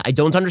doing this. I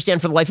don't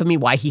understand for the life of me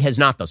why he has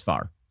not thus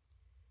far.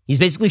 He's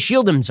basically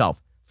shielded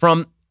himself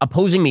from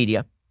opposing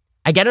media.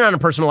 I get it on a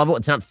personal level.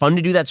 It's not fun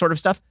to do that sort of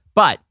stuff.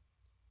 But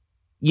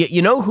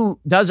you know who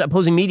does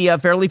opposing media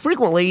fairly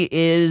frequently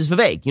is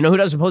Vivek. You know who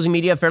does opposing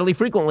media fairly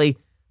frequently,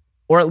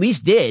 or at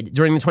least did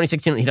during the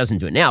 2016. He doesn't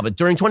do it now, but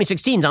during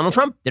 2016, Donald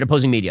Trump did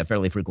opposing media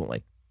fairly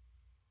frequently.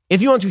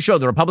 If you want to show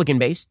the Republican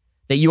base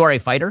that you are a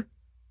fighter,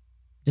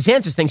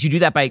 DeSantis thinks you do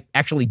that by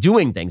actually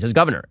doing things as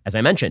governor. As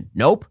I mentioned,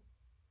 nope.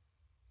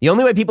 The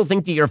only way people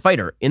think that you're a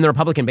fighter in the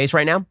Republican base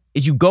right now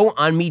is you go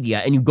on media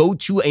and you go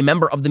to a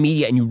member of the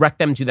media and you wreck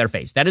them to their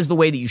face. That is the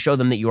way that you show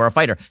them that you are a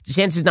fighter.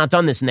 DeSantis has not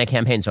done this in that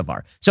campaign so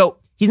far. So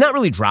he's not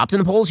really dropped in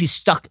the polls. He's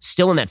stuck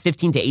still in that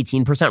 15 to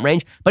 18%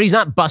 range, but he's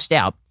not bust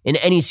out in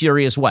any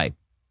serious way.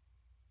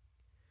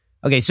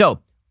 Okay,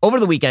 so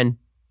over the weekend,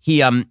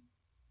 he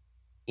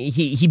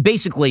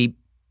basically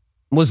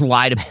was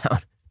lied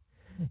about.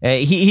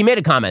 He made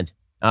a comment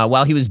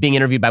while he was being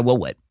interviewed by Will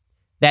Witt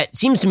that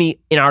seems to me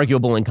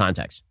inarguable in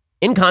context.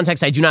 In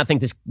context, I do not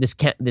think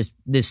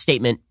this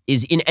statement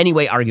is in any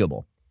way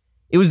arguable.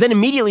 It was then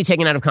immediately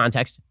taken out of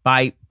context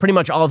by pretty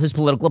much all of his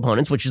political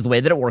opponents, which is the way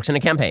that it works in a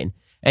campaign,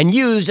 and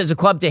used as a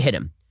club to hit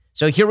him.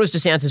 So here was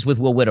DeSantis with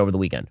Will Witt over the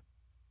weekend.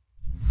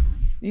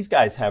 These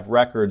guys have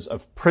records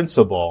of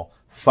principle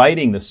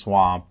fighting the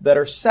swamp that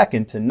are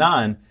second to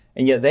none,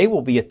 and yet they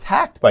will be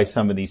attacked by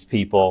some of these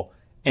people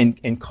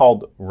and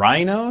called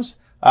rhinos.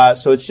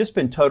 So it's just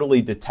been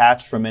totally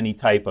detached from any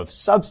type of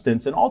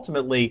substance. And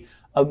ultimately,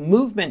 a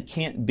movement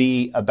can't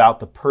be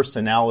about the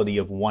personality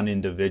of one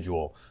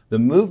individual. The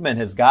movement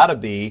has got to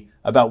be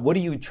about what are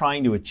you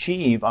trying to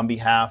achieve on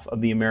behalf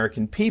of the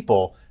American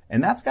people.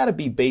 And that's got to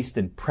be based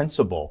in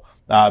principle.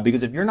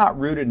 Because if you're not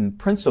rooted in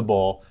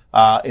principle,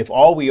 if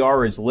all we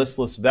are is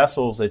listless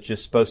vessels that's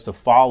just supposed to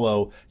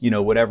follow,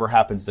 whatever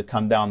happens to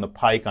come down the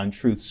pike on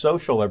Truth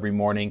Social every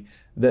morning,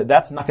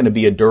 that's not going to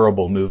be a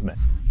durable movement.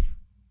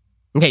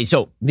 Okay,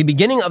 so the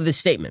beginning of this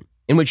statement,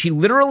 in which he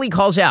literally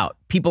calls out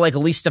people like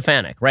Elise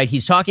Stefanik, right?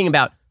 He's talking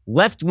about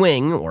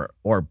left-wing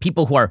or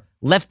people who are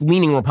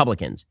left-leaning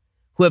Republicans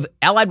who have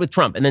allied with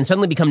Trump and then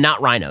suddenly become not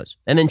rhinos.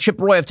 And then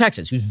Chip Roy of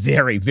Texas, who's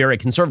very, very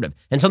conservative,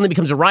 and suddenly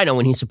becomes a rhino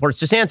when he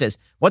supports DeSantis.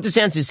 What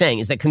DeSantis is saying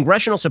is that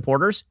congressional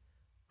supporters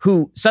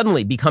who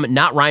suddenly become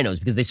not rhinos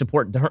because they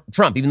support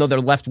Trump, even though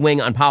they're left-wing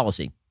on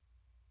policy,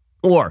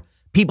 or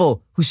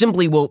people who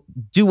simply will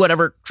do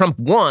whatever Trump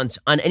wants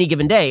on any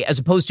given day, as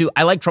opposed to,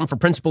 I like Trump for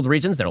principled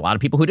reasons. There are a lot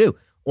of people who do.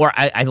 Or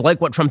I like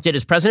what Trump did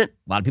as president.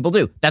 A lot of people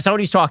do. That's not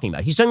what he's talking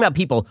about. He's talking about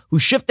people who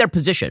shift their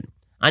position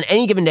on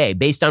any given day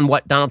based on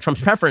what Donald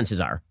Trump's preferences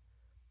are.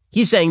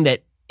 He's saying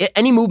that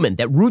any movement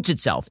that roots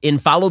itself in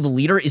follow the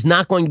leader is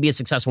not going to be a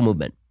successful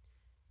movement.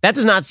 That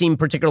does not seem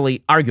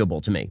particularly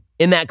arguable to me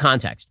in that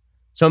context.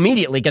 So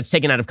immediately it gets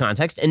taken out of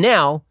context. And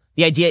now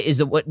the idea is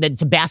that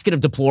it's a basket of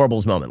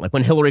deplorables moment, like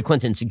when Hillary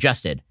Clinton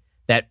suggested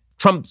that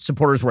Trump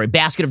supporters were a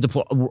basket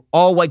of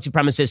all white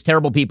supremacists,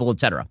 terrible people,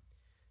 etc.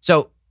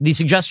 So the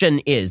suggestion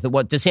is that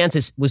what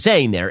DeSantis was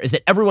saying there is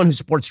that everyone who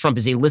supports Trump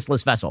is a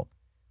listless vessel,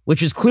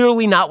 which is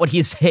clearly not what he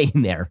is saying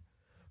there.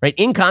 Right?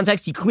 In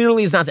context, he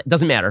clearly is not. It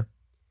doesn't matter.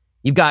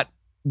 You've got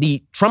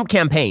the Trump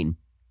campaign,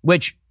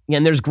 which,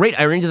 and there's great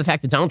irony to the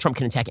fact that Donald Trump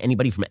can attack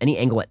anybody from any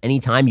angle at any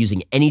time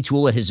using any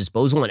tool at his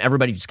disposal, and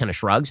everybody just kind of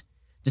shrugs.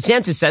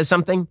 DeSantis says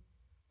something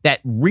that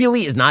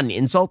really is not an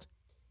insult,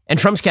 and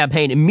Trump's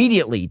campaign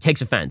immediately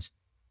takes offense.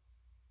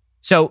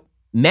 So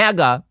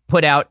MAGA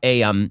put out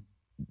MAGA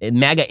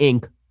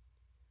Inc.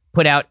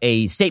 put out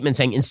a statement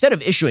saying, instead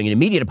of issuing an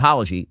immediate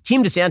apology,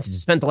 Team DeSantis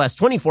has spent the last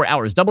 24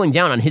 hours doubling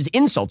down on his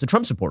insult to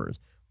Trump supporters.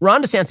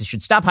 Ron DeSantis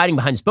should stop hiding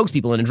behind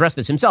spokespeople and address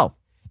this himself.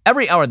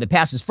 Every hour that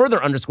passes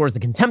further underscores the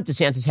contempt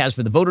DeSantis has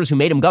for the voters who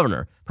made him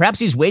governor. Perhaps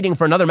he's waiting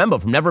for another memo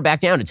from Never Back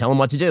Down to tell him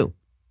what to do.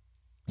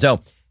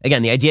 So,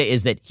 again, the idea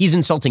is that he's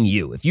insulting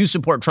you. If you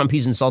support Trump,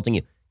 he's insulting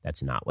you.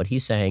 That's not what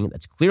he's saying.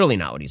 That's clearly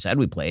not what he said.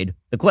 We played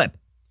the clip.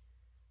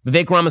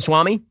 Vivek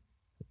Ramaswamy,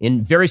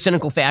 in very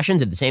cynical fashion,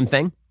 did the same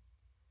thing.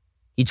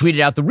 He tweeted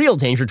out, the real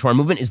danger to our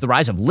movement is the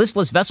rise of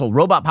listless vessel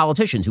robot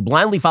politicians who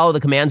blindly follow the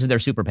commands of their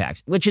super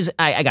PACs, which is,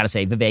 I got to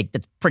say, Vivek,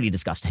 that's pretty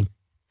disgusting.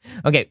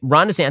 Okay,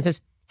 Ron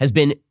DeSantis has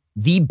been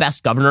the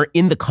best governor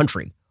in the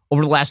country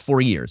over the last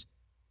 4 years.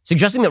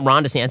 Suggesting that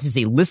Ron DeSantis is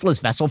a listless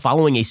vessel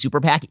following a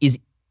super PAC is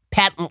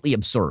patently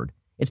absurd.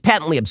 It's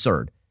patently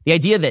absurd. The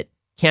idea that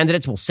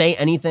candidates will say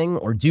anything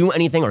or do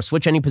anything or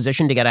switch any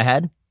position to get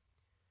ahead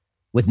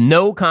with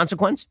no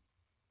consequence.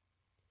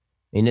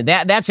 I mean,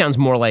 that sounds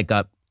more like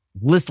a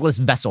listless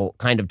vessel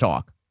kind of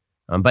talk.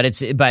 But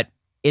it's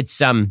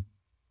a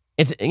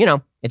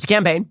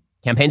campaign.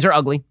 Campaigns are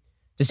ugly.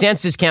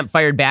 DeSantis' camp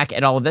fired back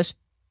at all of this.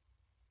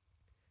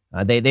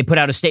 They put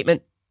out a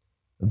statement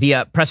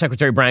via Press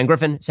Secretary Brian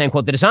Griffin saying,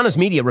 quote, the dishonest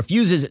media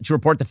refuses to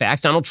report the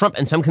facts. Donald Trump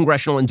and some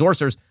congressional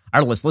endorsers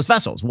are listless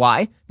vessels.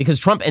 Why? Because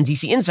Trump and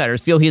DC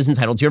insiders feel he is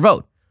entitled to your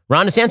vote.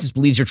 Ron DeSantis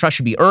believes your trust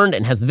should be earned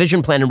and has the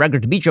vision, plan, and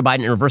record to beat Joe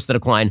Biden and reverse the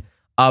decline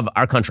of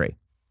our country.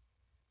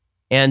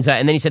 And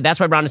then he said, that's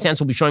why Ron DeSantis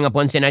will be showing up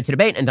Wednesday night to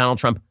debate and Donald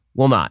Trump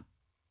will not.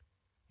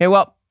 Okay,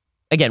 well,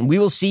 again, we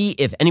will see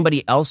if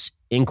anybody else,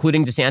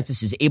 including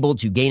DeSantis, is able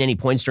to gain any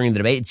points during the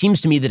debate. It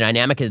seems to me the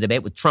dynamic of the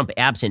debate with Trump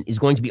absent is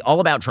going to be all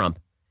about Trump.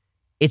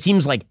 It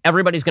seems like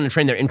everybody's going to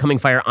train their incoming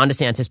fire on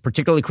DeSantis,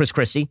 particularly Chris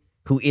Christie,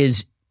 who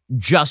is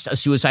just a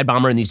suicide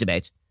bomber in these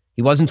debates.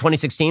 He was in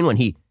 2016 when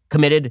he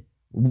committed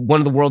one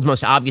of the world's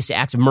most obvious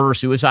acts of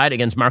murder-suicide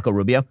against Marco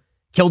Rubio,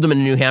 killed him in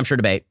a New Hampshire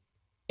debate,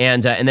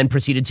 and then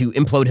proceeded to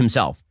implode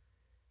himself.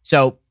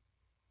 So,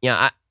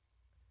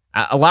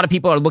 a lot of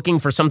people are looking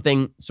for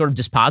something sort of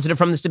dispositive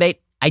from this debate.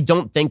 I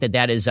don't think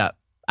that is.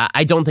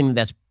 I don't think that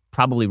that's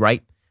probably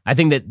right. I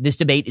think that this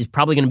debate is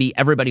probably going to be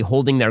everybody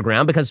holding their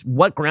ground, because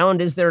what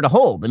ground is there to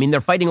hold? I mean,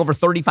 they're fighting over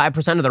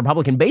 35% of the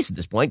Republican base at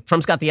this point.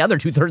 Trump's got the other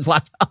 2/3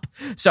 locked up.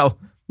 So,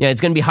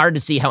 it's going to be hard to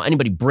see how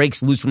anybody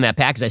breaks loose from that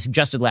pack. As I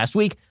suggested last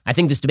week, I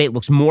think this debate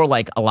looks more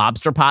like a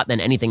lobster pot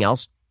than anything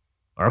else,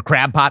 or a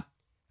crab pot.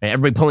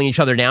 Everybody pulling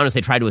each other down as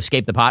they try to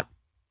escape the pot.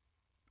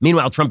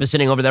 Meanwhile, Trump is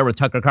sitting over there with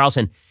Tucker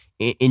Carlson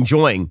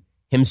enjoying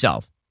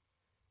himself.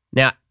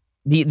 Now,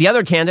 the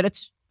other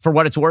candidates, for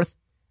what it's worth,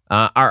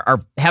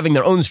 are having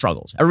their own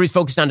struggles. Everybody's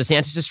focused on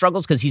DeSantis'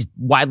 struggles because he's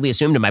widely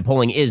assumed in my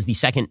polling is the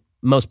second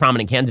most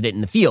prominent candidate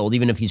in the field,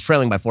 even if he's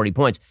trailing by 40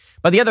 points.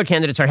 But the other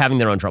candidates are having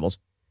their own troubles.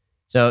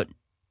 So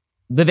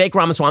Vivek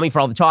Ramaswamy, for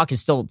all the talk, is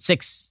still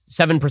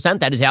 6-7%.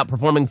 That is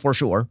outperforming for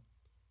sure.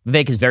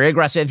 Vivek is very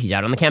aggressive. He's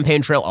out on the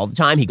campaign trail all the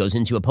time. He goes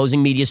into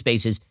opposing media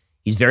spaces.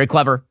 He's very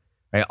clever.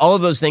 Right? All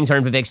of those things are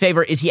in Vivek's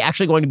favor. Is he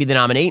actually going to be the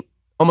nominee?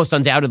 Almost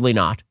undoubtedly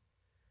not.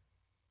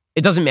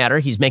 It doesn't matter.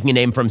 He's making a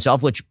name for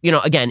himself, which,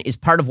 again, is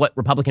part of what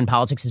Republican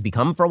politics has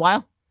become for a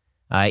while,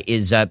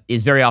 is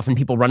very often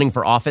people running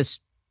for office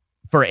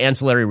for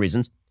ancillary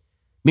reasons.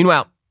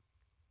 Meanwhile,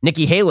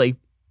 Nikki Haley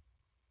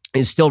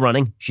is still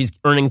running. She's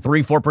earning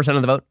 3-4%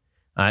 of the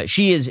vote.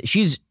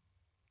 She's,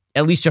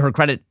 at least to her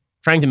credit,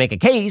 trying to make a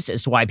case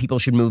as to why people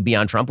should move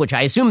beyond Trump, which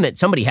I assume that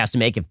somebody has to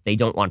make if they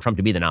don't want Trump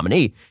to be the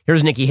nominee.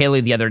 Here's Nikki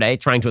Haley the other day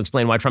trying to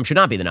explain why Trump should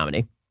not be the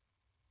nominee.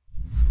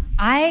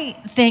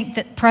 I think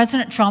that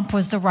President Trump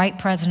was the right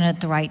president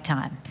at the right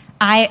time.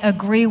 I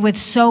agree with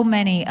so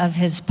many of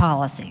his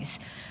policies.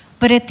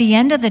 But at the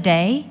end of the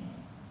day,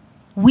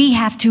 we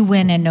have to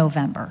win in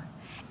November.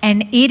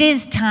 And it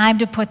is time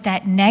to put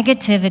that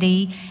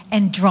negativity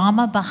and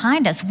drama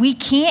behind us. We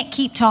can't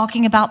keep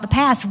talking about the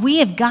past. We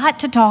have got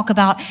to talk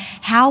about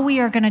how we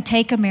are going to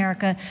take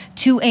America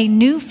to a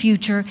new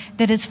future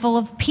that is full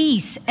of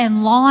peace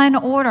and law and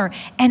order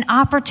and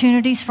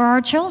opportunities for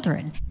our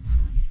children.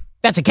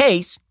 That's a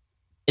case.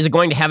 Is it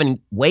going to have any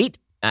weight?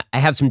 I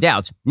have some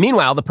doubts.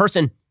 Meanwhile, the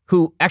person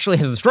who actually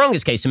has the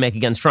strongest case to make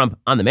against Trump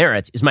on the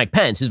merits is Mike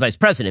Pence, who's vice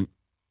president,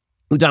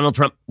 who Donald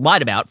Trump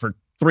lied about for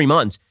 3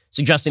 months,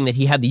 suggesting that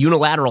he had the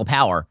unilateral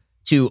power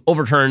to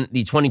overturn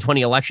the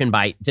 2020 election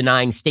by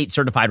denying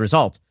state-certified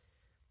results.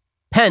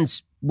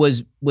 Pence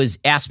was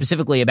asked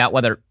specifically about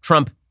whether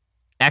Trump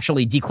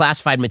actually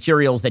declassified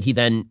materials that he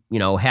then,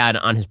 had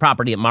on his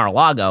property at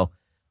Mar-a-Lago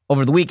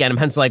over the weekend. And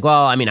Pence was like,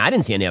 well, I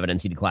didn't see any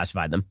evidence he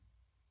declassified them.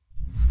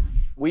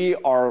 We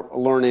are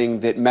learning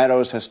that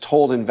Meadows has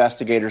told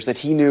investigators that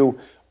he knew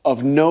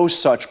of no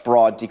such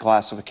broad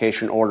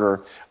declassification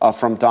order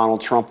from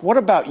Donald Trump. What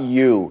about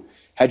you?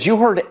 Had you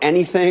heard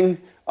anything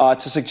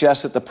to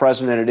suggest that the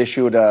president had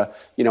issued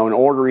an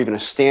order, even a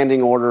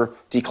standing order,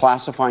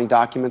 declassifying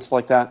documents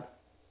like that?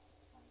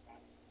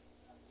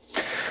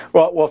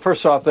 Well,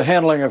 first off, the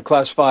handling of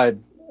classified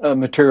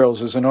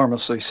materials is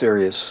enormously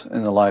serious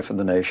in the life of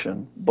the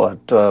nation.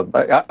 But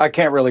I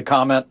can't really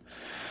comment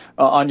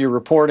on your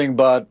reporting,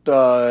 but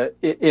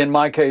in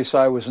my case,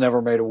 I was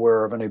never made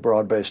aware of any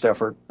broad-based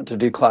effort to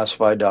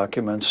declassify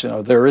documents.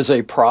 There is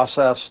a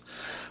process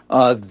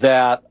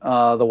that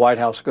the White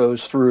House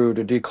goes through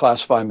to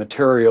declassify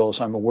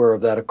materials. I'm aware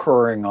of that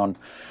occurring on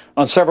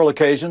several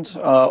occasions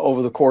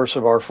over the course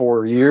of our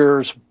 4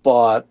 years,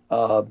 but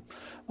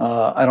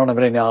I don't have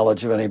any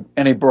knowledge of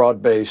any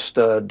broad-based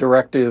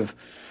directive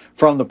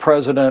from the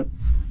president.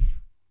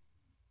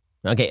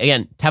 Okay,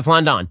 again,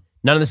 Teflon Don.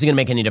 None of this is going to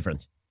make any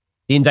difference.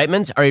 The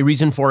indictments are a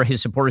reason for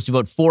his supporters to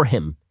vote for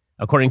him,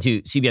 according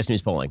to CBS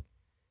News polling.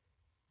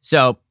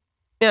 So,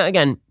 yeah,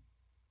 again,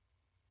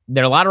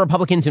 there are a lot of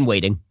Republicans in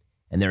waiting,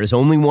 and there is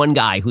only one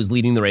guy who's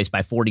leading the race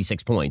by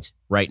 46 points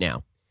right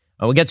now.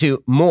 We'll get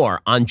to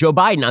more on Joe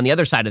Biden on the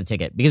other side of the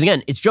ticket, because,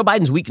 again, it's Joe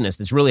Biden's weakness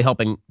that's really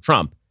helping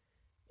Trump.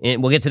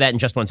 And we'll get to that in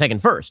just 1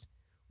 second. First,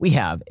 we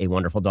have a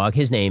wonderful dog.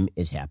 His name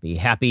is Happy.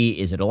 Happy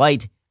is a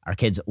delight. Our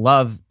kids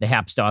love the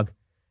Haps dog.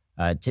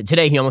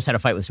 Today, he almost had a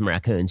fight with some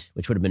raccoons,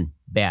 which would have been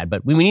bad.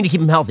 But we need to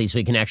keep him healthy so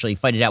he can actually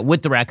fight it out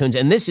with the raccoons.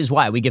 And this is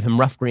why we give him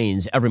Rough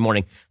Greens every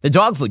morning. The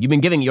dog food you've been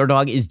giving your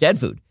dog is dead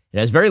food. It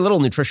has very little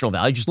nutritional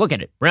value. Just look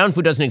at it. Brown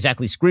food doesn't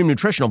exactly scream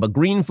nutritional, but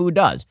green food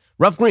does.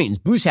 Rough Greens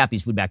boosts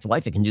Happy's food back to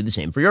life. It can do the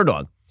same for your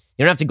dog.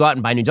 You don't have to go out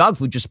and buy new dog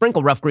food. Just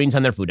sprinkle Rough Greens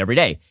on their food every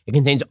day. It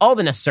contains all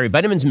the necessary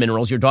vitamins and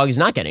minerals your dog is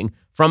not getting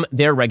from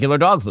their regular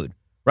dog food.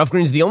 Rough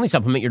Greens is the only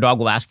supplement your dog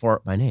will ask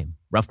for by name.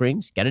 Rough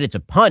Greens, get it? It's a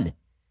pun.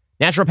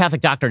 Naturopathic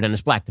Dr.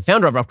 Dennis Black, the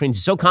founder of Rough Greens,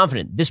 is so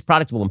confident this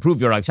product will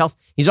improve your dog's health.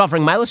 He's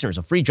offering my listeners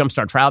a free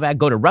Jumpstart trial bag.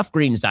 Go to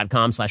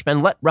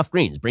roughgreens.com/Ben. Let Rough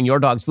Greens bring your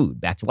dog's food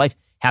back to life.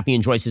 Happy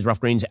enjoys his Rough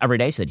Greens every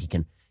day so that he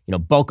can,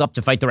 bulk up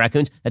to fight the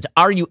raccoons. That's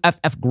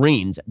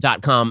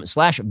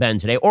ruffgreens.com/Ben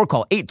today, or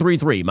call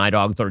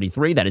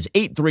 833-MyDog33. That is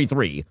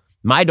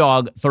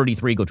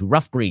 833-MyDog33. Go to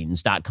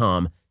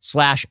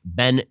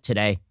roughgreens.com/Ben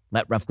today.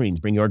 Let Rough Greens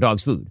bring your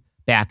dog's food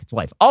back to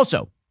life.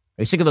 Also,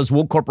 are you sick of those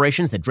woke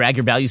corporations that drag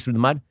your values through the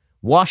mud?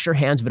 Wash your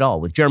hands of it all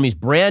with Jeremy's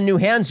brand new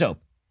hand soap.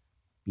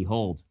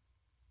 Behold.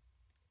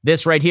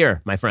 This right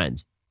here, my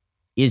friends,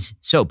 is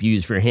soap you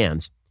use for your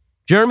hands.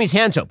 Jeremy's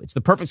hand soap. It's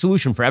the perfect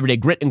solution for everyday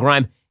grit and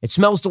grime. It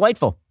smells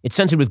delightful. It's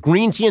scented with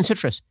green tea and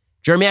citrus.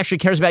 Jeremy actually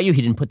cares about you.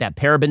 He didn't put that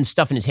paraben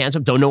stuff in his hand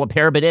soap. Don't know what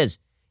paraben is.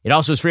 It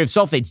also is free of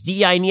sulfates,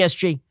 DEI, and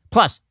ESG.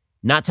 Plus,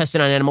 not tested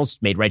on animals,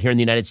 made right here in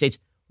the United States.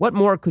 What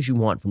more could you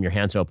want from your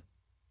hand soap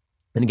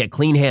than to get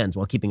clean hands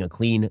while keeping a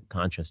clean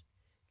conscience?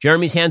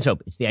 Jeremy's hand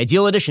soap. It's the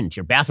ideal addition to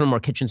your bathroom or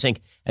kitchen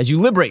sink as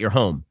you liberate your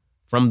home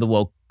from the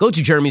woke. Go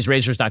to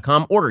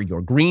jeremy'srazors.com. Order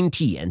your green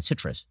tea and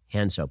citrus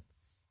hand soap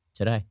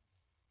today.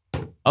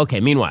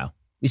 Okay, meanwhile,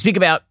 we speak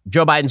about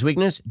Joe Biden's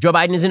weakness. Joe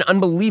Biden is an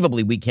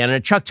unbelievably weak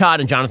candidate. Chuck Todd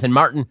and Jonathan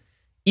Martin,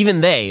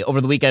 even they,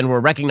 over the weekend, were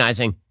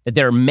recognizing that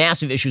there are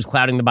massive issues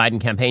clouding the Biden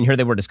campaign. Here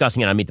they were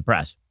discussing it on Meet the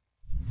Press.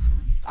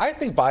 I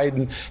think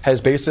Biden has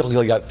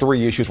basically got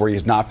three issues where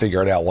he's not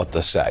figured out what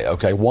to say.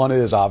 Okay, one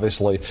is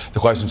obviously the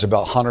questions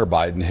about Hunter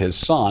Biden, his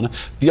son.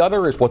 The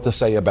other is what to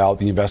say about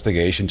the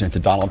investigations into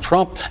Donald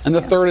Trump. And the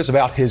third is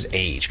about his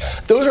age.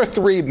 Those are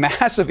three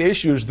massive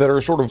issues that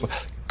are sort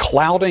of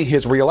clouding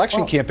his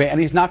reelection campaign, and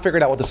he's not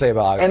figured out what to say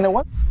about it. And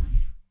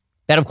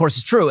that, of course,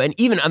 is true. And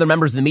even other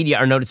members of the media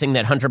are noticing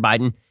that Hunter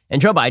Biden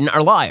and Joe Biden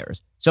are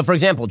liars. So, for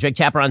example, Jake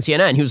Tapper on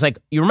CNN, he was like,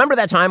 you remember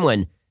that time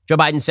when Joe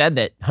Biden said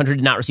that Hunter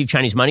did not receive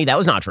Chinese money? That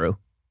was not true.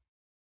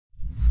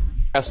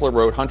 Kessler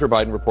wrote Hunter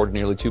Biden reported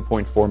nearly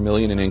 $2.4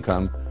 million in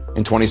income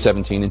in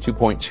 2017 and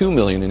 $2.2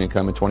 million in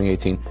income in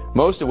 2018,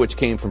 most of which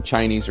came from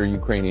Chinese or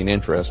Ukrainian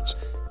interests.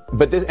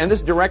 But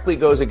this directly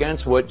goes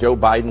against what Joe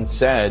Biden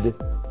said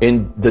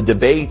in the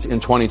debate in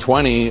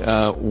 2020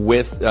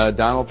 with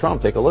Donald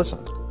Trump. Take a listen.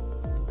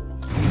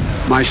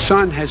 My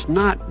son has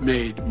not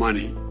made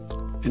money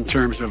in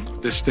terms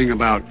of this thing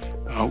about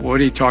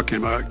what are you talking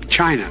about?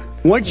 China.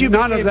 Once you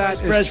None of that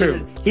is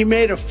true. He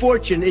made a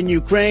fortune in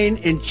Ukraine,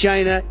 in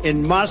China,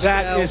 in Moscow,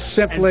 that is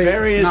simply and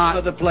various not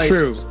other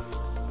places. True.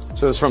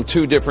 So it's from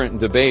two different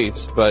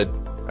debates, but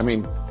I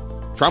mean,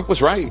 Trump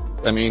was right.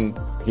 I mean,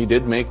 he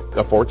did make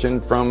a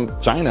fortune from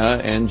China,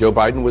 and Joe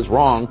Biden was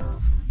wrong.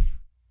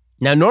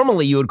 Now,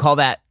 normally you would call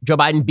that Joe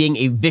Biden being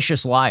a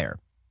vicious liar.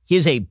 He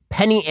is a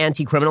penny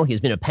anti-criminal. He has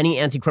been a penny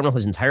anti-criminal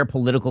his entire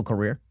political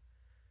career.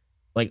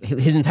 Like,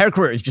 his entire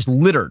career is just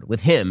littered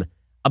with him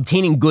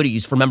obtaining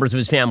goodies for members of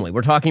his family.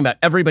 We're talking about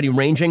everybody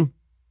ranging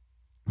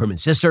from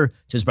his sister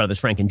to his brothers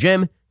Frank and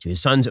Jim to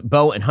his sons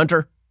Beau and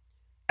Hunter.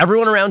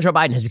 Everyone around Joe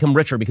Biden has become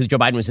richer because Joe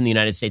Biden was in the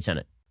United States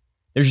Senate.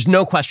 There's just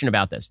no question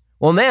about this.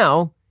 Well,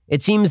 now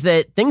it seems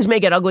that things may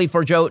get ugly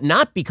for Joe,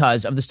 not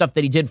because of the stuff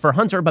that he did for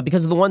Hunter, but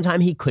because of the one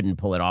time he couldn't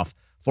pull it off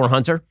for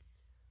Hunter.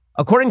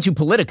 According to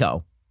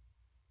Politico,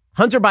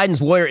 Hunter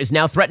Biden's lawyer is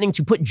now threatening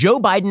to put Joe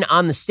Biden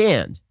on the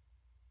stand.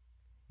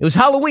 It was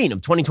Halloween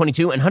of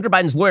 2022, and Hunter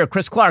Biden's lawyer,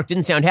 Chris Clark,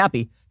 didn't sound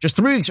happy. Just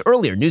 3 weeks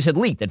earlier, news had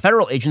leaked that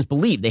federal agents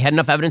believed they had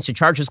enough evidence to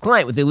charge his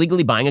client with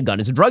illegally buying a gun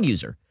as a drug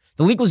user.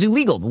 The leak was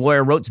illegal, the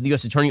lawyer wrote to the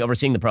U.S. attorney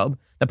overseeing the probe.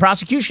 The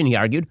prosecution, he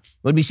argued,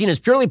 would be seen as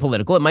purely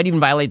political. It might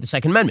even violate the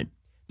Second Amendment.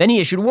 Then he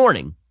issued a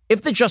warning.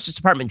 If the Justice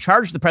Department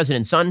charged the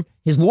president's son,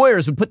 his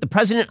lawyers would put the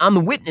president on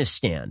the witness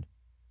stand.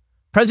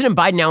 President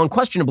Biden now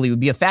unquestionably would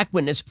be a fact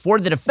witness for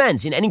the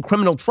defense in any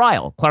criminal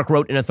trial, Clark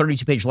wrote in a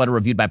 32-page letter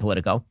reviewed by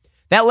Politico.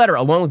 That letter,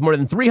 along with more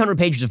than 300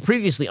 pages of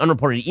previously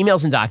unreported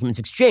emails and documents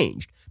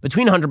exchanged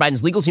between Hunter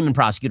Biden's legal team and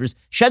prosecutors,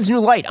 sheds new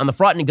light on the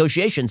fraught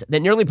negotiations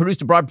that nearly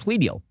produced a broad plea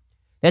deal.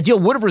 That deal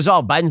would have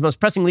resolved Biden's most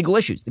pressing legal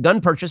issues, the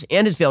gun purchase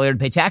and his failure to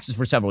pay taxes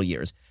for several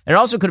years, and it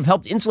also could have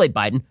helped insulate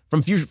Biden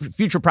from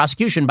future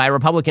prosecution by a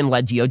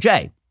Republican-led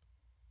DOJ.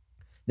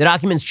 The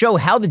documents show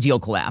how the deal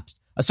collapsed,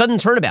 a sudden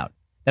turnabout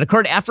that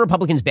occurred after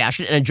Republicans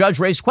bashed it and a judge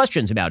raised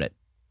questions about it.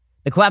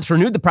 The collapse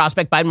renewed the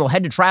prospect Biden will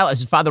head to trial as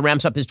his father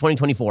ramps up his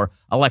 2024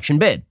 election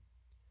bid.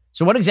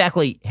 So what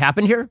exactly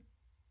happened here?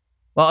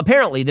 Well,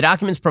 apparently the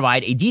documents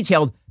provide a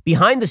detailed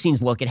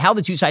behind-the-scenes look at how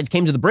the two sides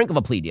came to the brink of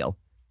a plea deal.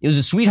 It was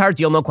a sweetheart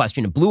deal, no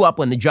question. It blew up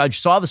when the judge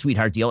saw the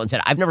sweetheart deal and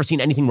said, I've never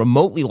seen anything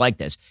remotely like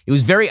this. It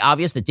was very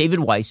obvious that David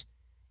Weiss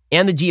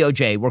and the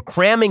DOJ were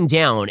cramming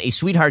down a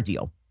sweetheart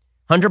deal.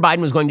 Hunter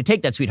Biden was going to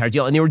take that sweetheart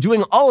deal, and they were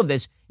doing all of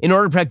this in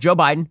order to protect Joe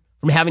Biden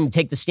from having to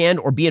take the stand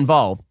or be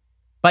involved.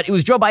 But it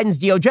was Joe Biden's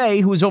DOJ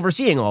who was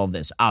overseeing all of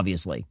this,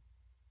 obviously.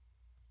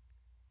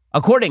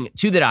 According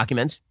to the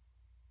documents,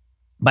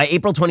 by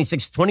April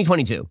 26,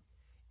 2022,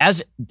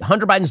 as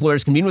Hunter Biden's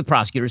lawyers convened with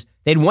prosecutors,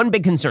 they had one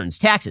big concern: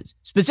 taxes,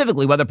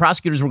 specifically whether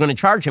prosecutors were going to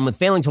charge him with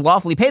failing to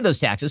lawfully pay those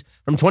taxes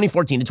from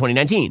 2014 to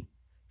 2019.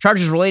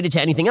 Charges related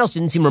to anything else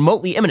didn't seem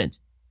remotely imminent.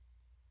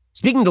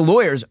 Speaking to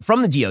lawyers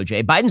from the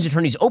DOJ, Biden's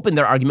attorneys opened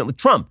their argument with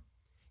Trump.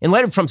 In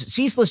light of Trump's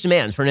ceaseless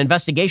demands for an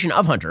investigation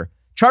of Hunter,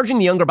 charging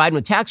the younger Biden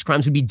with tax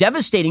crimes would be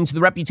devastating to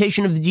the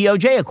reputation of the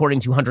DOJ,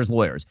 according to Hunter's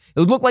lawyers. It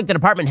would look like the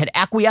department had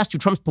acquiesced to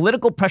Trump's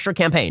political pressure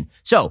campaign.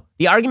 So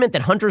the argument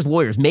that Hunter's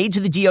lawyers made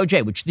to the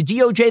DOJ, which the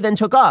DOJ then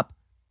took up,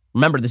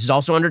 remember, this is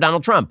also under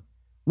Donald Trump,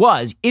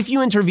 was if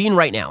you intervene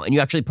right now and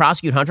you actually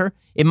prosecute Hunter,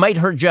 it might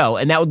hurt Joe,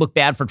 and that would look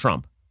bad for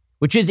Trump,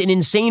 which is an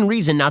insane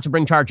reason not to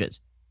bring charges.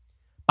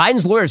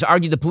 Biden's lawyers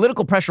argued the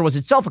political pressure was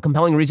itself a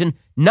compelling reason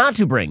not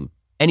to bring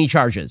any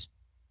charges.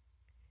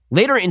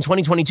 Later in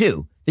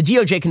 2022, the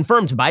DOJ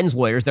confirmed to Biden's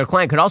lawyers their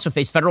client could also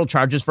face federal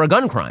charges for a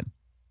gun crime.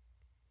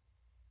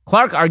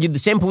 Clark argued the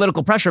same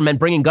political pressure meant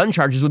bringing gun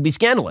charges would be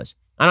scandalous.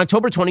 On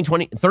October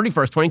 31st,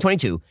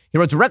 2022, he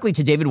wrote directly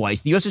to David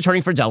Weiss, the U.S.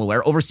 Attorney for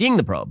Delaware, overseeing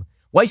the probe.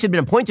 Weiss had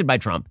been appointed by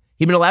Trump.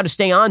 He'd been allowed to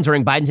stay on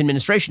during Biden's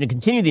administration to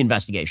continue the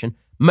investigation.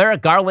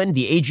 Merrick Garland,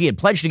 the AG, had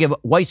pledged to give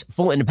Weiss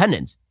full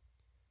independence.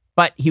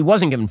 But he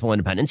wasn't given full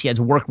independence. He had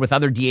to work with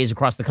other DAs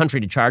across the country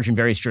to charge in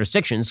various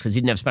jurisdictions because he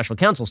didn't have special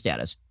counsel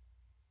status.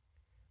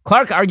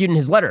 Clark argued in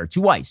his letter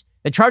to Weiss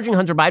that charging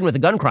Hunter Biden with a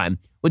gun crime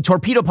would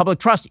torpedo public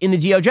trust in the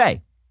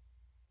DOJ.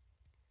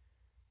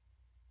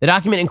 The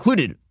document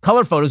included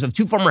color photos of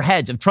two former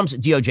heads of Trump's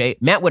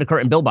DOJ, Matt Whitaker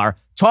and Bill Barr,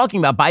 talking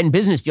about Biden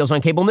business deals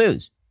on cable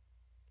news.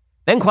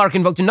 Then Clark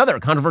invoked another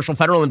controversial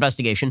federal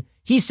investigation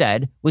he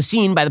said was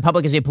seen by the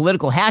public as a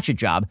political hatchet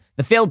job,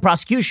 the failed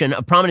prosecution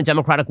of prominent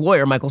Democratic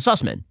lawyer Michael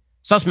Sussman.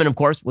 Sussman, of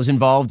course, was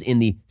involved in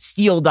the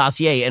Steele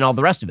dossier and all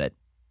the rest of it.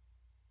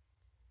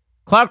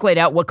 Clark laid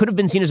out what could have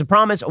been seen as a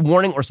promise, a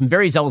warning, or some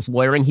very zealous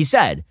lawyering. He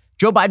said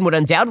Joe Biden would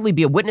undoubtedly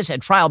be a witness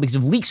at trial because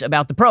of leaks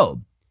about the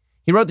probe.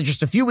 He wrote that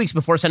just a few weeks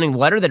before sending the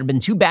letter, there had been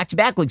two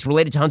back-to-back leaks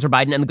related to Hunter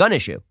Biden and the gun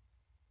issue.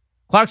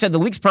 Clark said the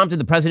leaks prompted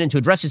the president to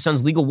address his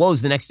son's legal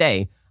woes the next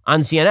day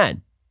on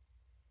CNN.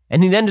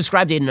 And he then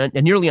described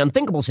a nearly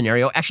unthinkable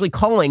scenario, actually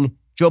calling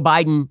Joe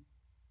Biden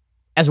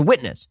as a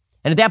witness.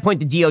 And at that point,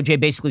 the DOJ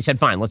basically said,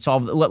 fine, let's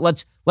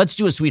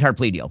do a sweetheart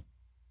plea deal,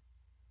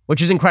 which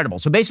is incredible.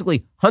 So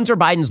basically, Hunter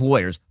Biden's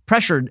lawyers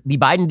pressured the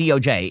Biden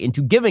DOJ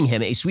into giving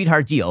him a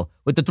sweetheart deal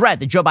with the threat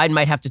that Joe Biden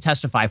might have to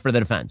testify for the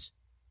defense.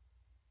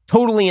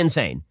 Totally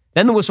insane.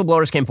 Then the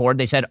whistleblowers came forward.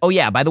 They said, oh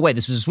yeah, by the way,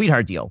 this was a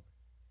sweetheart deal.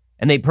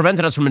 And they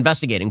prevented us from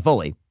investigating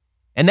fully.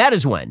 And that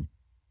is when,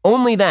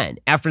 only then,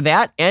 after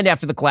that and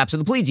after the collapse of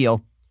the plea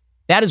deal,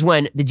 that is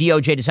when the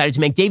DOJ decided to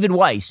make David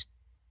Weiss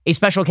a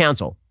special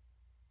counsel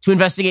to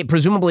investigate,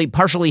 presumably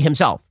partially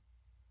himself.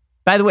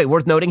 By the way,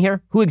 worth noting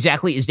here, who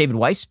exactly is David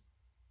Weiss?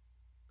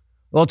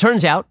 Well, it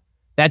turns out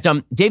that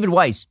David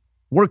Weiss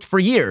worked for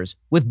years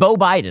with Beau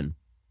Biden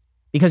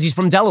because he's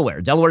from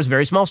Delaware. Delaware is a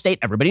very small state.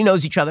 Everybody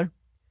knows each other.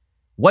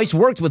 Weiss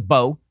worked with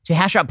Beau to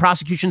hash out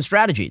prosecution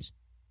strategies.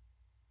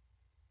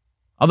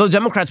 Although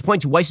Democrats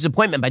point to Weiss's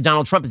appointment by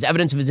Donald Trump as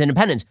evidence of his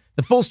independence,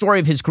 the full story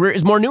of his career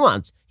is more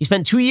nuanced. He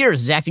spent 2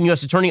 years as acting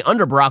U.S. attorney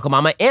under Barack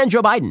Obama and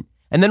Joe Biden,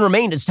 and then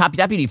remained as top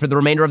deputy for the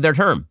remainder of their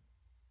term.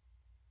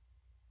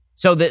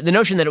 So the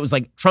notion that it was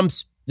like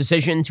Trump's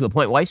decision to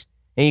appoint Weiss,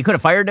 and he could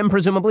have fired him,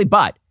 presumably,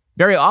 but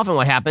very often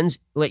what happens,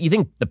 you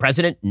think the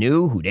president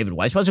knew who David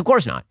Weiss was? Of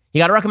course not. He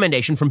got a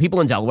recommendation from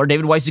people in Delaware.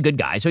 David Weiss is a good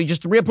guy, so he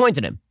just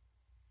reappointed him.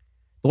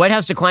 The White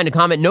House declined to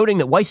comment, noting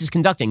that Weiss is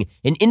conducting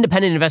an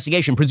independent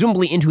investigation,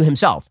 presumably into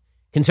himself,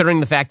 considering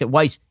the fact that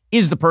Weiss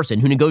is the person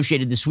who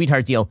negotiated the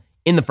sweetheart deal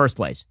in the first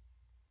place.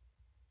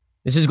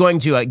 This is going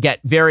to get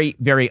very,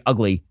 very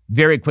ugly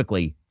very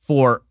quickly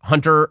for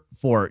Hunter,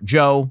 for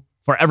Joe,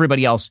 for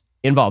everybody else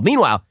involved.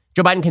 Meanwhile,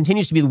 Joe Biden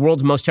continues to be the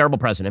world's most terrible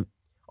president.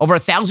 Over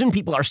 1,000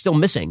 people are still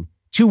missing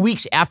 2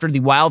 weeks after the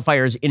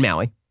wildfires in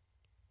Maui.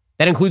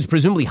 That includes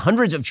presumably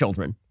hundreds of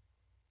children.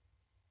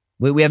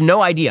 We have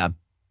no idea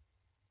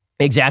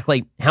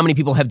exactly how many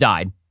people have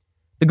died.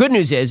 The good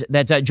news is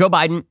that Joe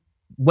Biden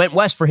went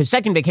west for his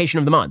second vacation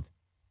of the month,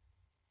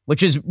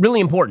 which is really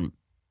important.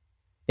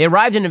 They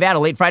arrived in Nevada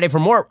late Friday for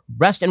more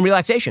rest and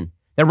relaxation.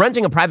 They're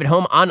renting a private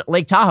home on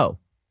Lake Tahoe.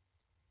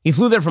 He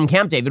flew there from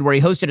Camp David, where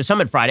he hosted a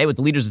summit Friday with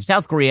the leaders of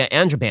South Korea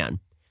and Japan.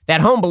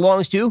 That home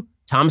belongs to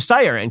Tom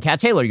Steyer and Kat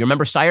Taylor. You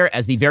remember Steyer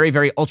as the very,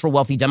 very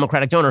ultra-wealthy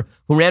Democratic donor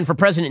who ran for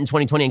president in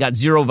 2020 and got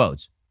 0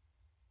 votes.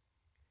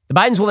 The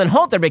Bidens will then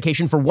halt their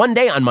vacation for 1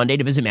 day on Monday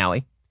to visit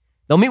Maui.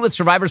 They'll meet with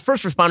survivors,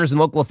 first responders, and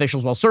local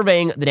officials while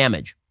surveying the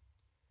damage.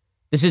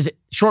 This is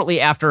shortly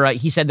after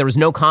he said there was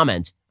no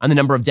comment on the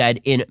number of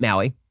dead in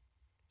Maui.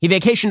 He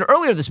vacationed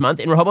earlier this month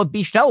in Rehoboth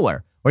Beach,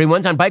 Delaware, where he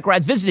went on bike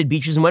rides, visited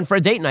beaches, and went for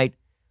a date night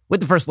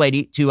with the First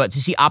Lady to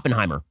see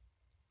Oppenheimer.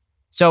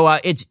 So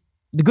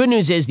the good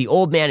news is the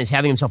old man is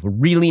having himself a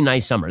really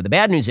nice summer. The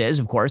bad news is,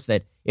 of course,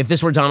 that if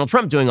this were Donald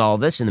Trump doing all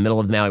of this in the middle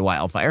of the Maui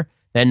wildfire,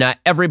 then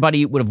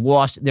everybody would have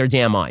lost their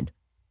damn mind.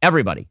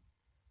 Everybody.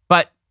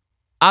 But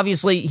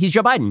obviously, he's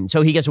Joe Biden,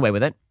 so he gets away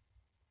with it.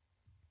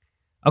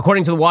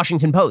 According to the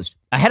Washington Post,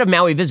 ahead of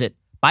Maui visit,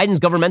 Biden's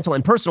governmental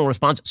and personal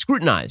response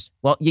scrutinized.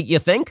 Well, you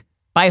think?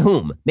 By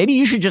whom? Maybe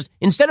you should just,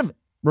 instead of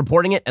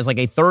reporting it as like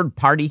a third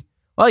party,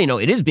 well,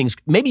 it is being,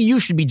 maybe you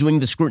should be doing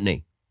the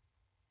scrutiny.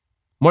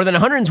 More than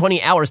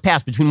 120 hours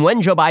passed between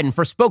when Joe Biden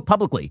first spoke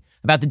publicly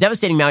about the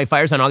devastating Maui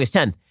fires on August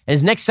 10th and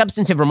his next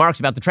substantive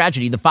remarks about the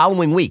tragedy the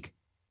following week.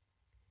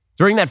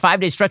 During that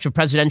 5-day stretch of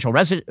presidential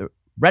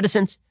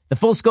reticence, the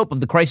full scope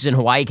of the crisis in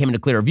Hawaii came into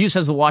clearer view,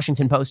 says the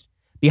Washington Post.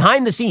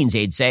 Behind the scenes,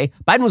 aides say,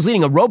 Biden was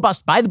leading a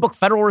robust, by-the-book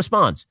federal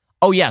response.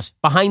 Oh, yes,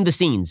 behind the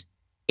scenes,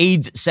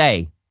 aides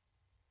say.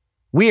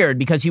 Weird,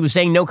 because he was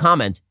saying no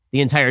comment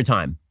the entire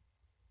time.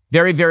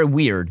 Very, very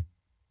weird.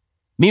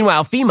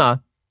 Meanwhile,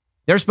 FEMA,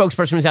 their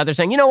spokesperson was out there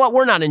saying, you know what,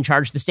 we're not in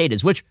charge, the state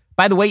is, which,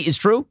 by the way, is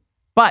true,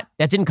 but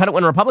that didn't cut it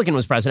when a Republican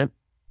was president.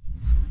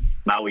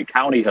 Maui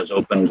County has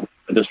opened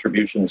a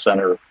distribution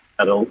center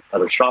at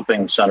a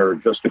shopping center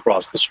just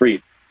across the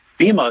street.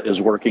 FEMA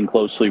is working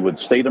closely with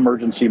state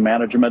emergency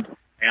management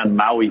and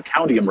Maui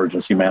County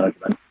emergency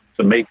management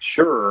to make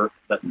sure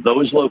that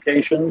those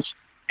locations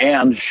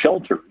and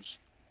shelters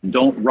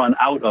don't run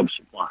out of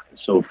supplies.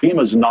 So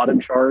FEMA is not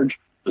in charge.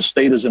 The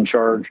state is in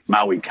charge.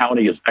 Maui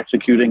County is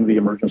executing the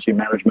emergency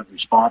management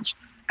response,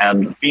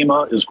 and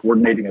FEMA is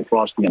coordinating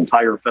across the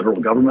entire federal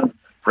government,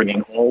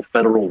 bringing all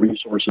federal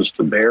resources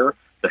to bear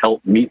to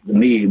help meet the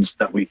needs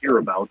that we hear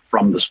about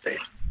from the state.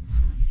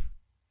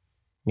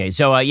 Okay,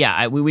 so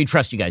we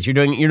trust you guys. You're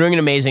doing an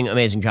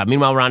amazing job.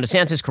 Meanwhile, Ron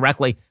DeSantis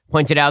correctly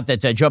pointed out that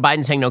Joe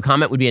Biden saying no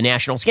comment would be a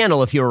national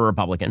scandal if you were a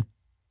Republican.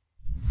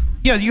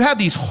 Yeah, you have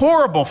these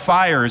horrible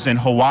fires in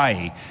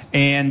Hawaii.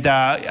 And,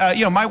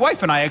 my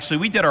wife and I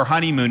we did our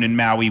honeymoon in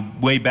Maui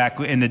way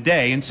back in the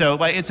day. And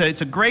so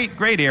it's a great,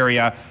 great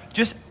area,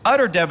 just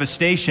utter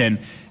devastation.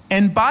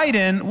 And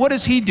Biden, what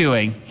is he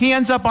doing? He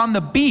ends up on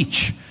the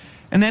beach.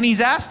 And then he's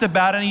asked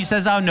about it and he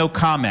says, oh, no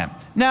comment.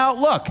 Now,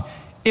 look,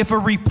 if a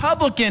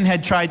Republican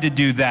had tried to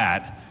do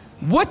that,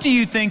 what do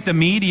you think the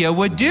media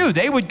would do?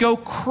 They would go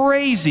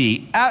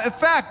crazy. In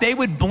fact, they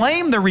would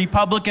blame the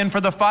Republican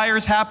for the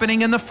fires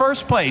happening in the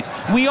first place.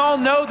 We all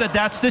know that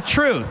that's the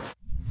truth.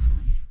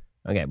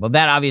 Okay, well,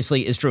 that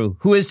obviously is true.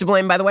 Who is to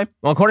blame, by the way?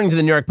 Well, according to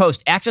the New York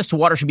Post, access to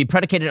water should be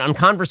predicated on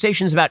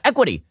conversations about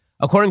equity,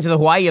 according to the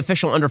Hawaii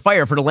official under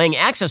fire for delaying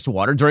access to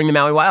water during the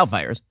Maui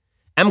wildfires.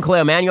 M.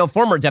 Kaleo Manuel,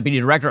 former deputy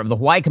director of the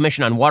Hawaii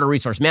Commission on Water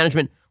Resource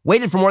Management,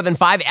 waited for more than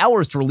 5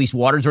 hours to release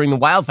water during the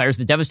wildfires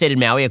that devastated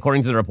Maui,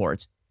 according to the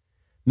reports.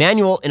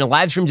 Manuel, in a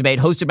live stream debate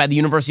hosted by the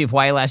University of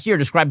Hawaii last year,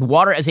 described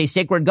water as a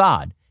sacred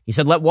god. He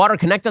said, let water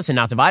connect us and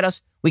not divide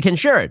us. We can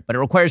share it, but it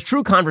requires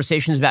true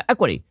conversations about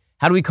equity.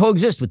 How do we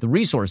coexist with the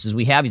resources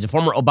we have? He's a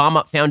former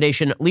Obama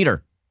Foundation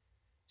leader.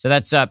 So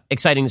that's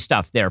exciting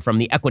stuff there from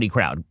the equity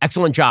crowd.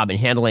 Excellent job in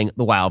handling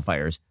the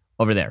wildfires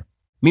over there.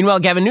 Meanwhile,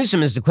 Gavin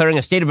Newsom is declaring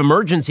a state of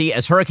emergency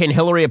as Hurricane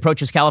Hillary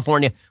approaches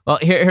California. Well,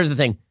 here's the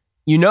thing.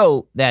 You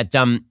know that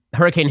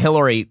Hurricane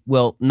Hillary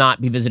will not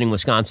be visiting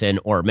Wisconsin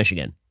or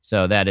Michigan.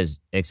 So that is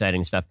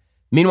exciting stuff.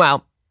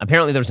 Meanwhile,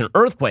 apparently there's an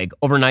earthquake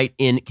overnight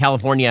in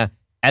California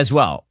as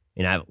well.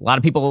 A lot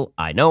of people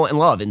I know and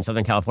love in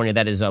Southern California.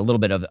 That is a little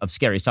bit of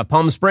scary stuff.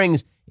 Palm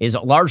Springs is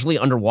largely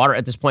underwater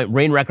at this point.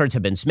 Rain records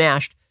have been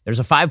smashed. There's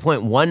a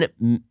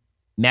 5.1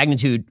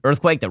 magnitude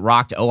earthquake that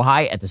rocked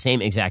Ojai at the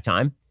same exact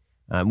time.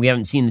 We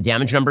haven't seen the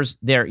damage numbers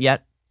there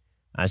yet.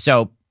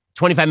 So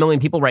 25 million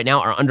people right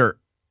now are under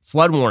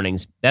flood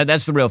warnings.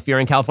 That's the real fear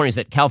in California, is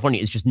that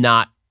California is just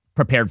not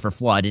prepared for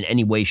flood in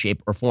any way,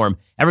 shape, or form.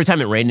 Every time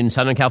it rained in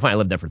Southern California, I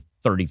lived there for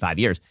 35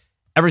 years.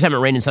 Every time it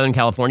rained in Southern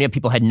California,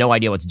 people had no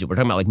idea what to do. We're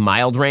talking about like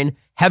mild rain.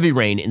 Heavy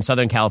rain in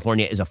Southern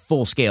California is a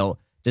full-scale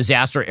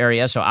disaster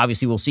area. So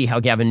obviously we'll see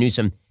how Gavin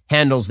Newsom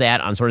handles that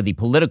on sort of the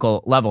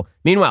political level.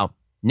 Meanwhile,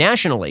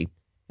 nationally,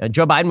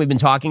 Joe Biden, we've been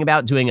talking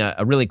about doing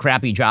a really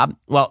crappy job.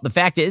 Well, the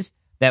fact is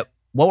that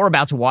what we're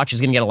about to watch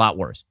is going to get a lot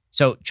worse.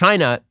 So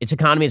China, its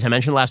economy, as I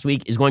mentioned last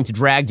week, is going to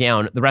drag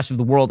down the rest of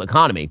the world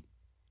economy.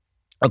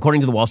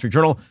 According to the Wall Street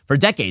Journal, for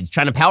decades,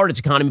 China powered its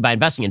economy by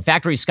investing in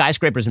factories,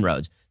 skyscrapers, and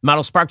roads. The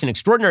model sparked an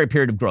extraordinary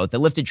period of growth that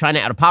lifted China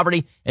out of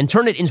poverty and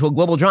turned it into a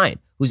global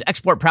giant whose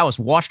export prowess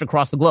washed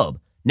across the globe.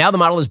 Now the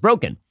model is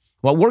broken.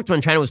 What worked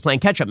when China was playing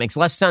catch-up makes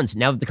less sense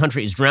now that the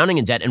country is drowning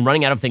in debt and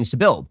running out of things to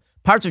build.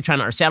 Parts of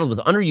China are saddled with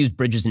underused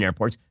bridges and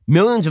airports.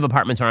 Millions of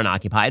apartments are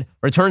unoccupied.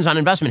 Returns on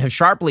investment have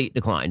sharply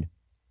declined.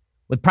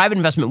 With private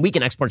investment weak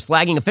and exports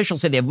flagging,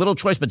 officials say they have little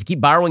choice but to keep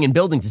borrowing and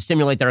building to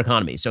stimulate their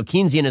economy. So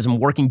Keynesianism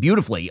working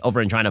beautifully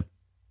over in China.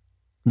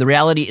 The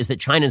reality is that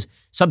China's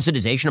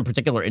subsidization of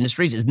particular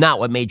industries is not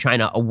what made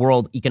China a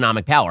world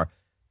economic power.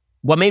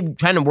 What made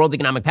China a world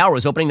economic power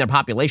was opening their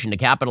population to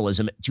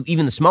capitalism to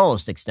even the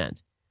smallest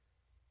extent.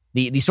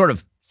 The sort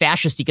of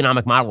fascist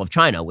economic model of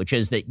China, which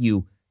is that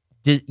you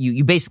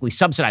basically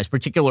subsidize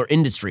particular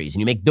industries and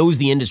you make those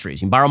the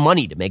industries. You borrow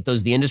money to make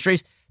those the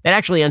industries. That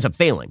actually ends up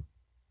failing.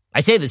 I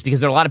say this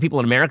because there are a lot of people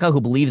in America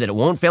who believe that it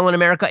won't fail in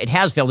America. It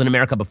has failed in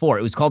America before.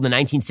 It was called the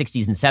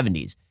 1960s and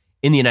 70s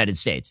in the United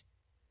States.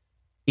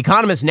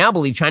 Economists now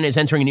believe China is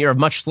entering an era of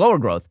much slower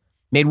growth,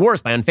 made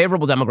worse by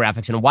unfavorable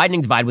demographics and a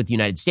widening divide with the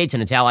United States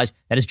and its allies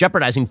that is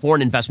jeopardizing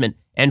foreign investment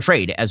and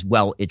trade, as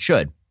well it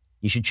should.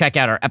 You should check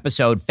out our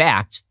episode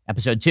Facts,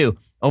 episode 2,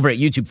 over at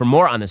YouTube for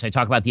more on this. I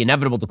talk about the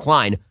inevitable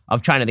decline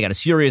of China. They got a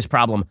serious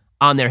problem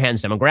on their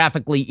hands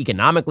demographically,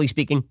 economically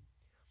speaking.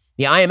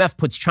 The IMF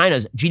puts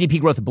China's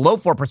GDP growth below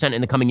 4% in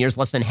the coming years,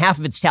 less than half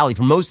of its tally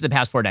for most of the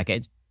past 4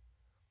 decades.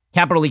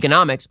 Capital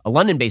Economics, a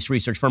London-based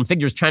research firm,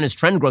 figures China's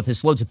trend growth has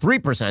slowed to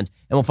 3% and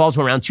will fall to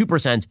around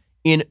 2%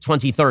 in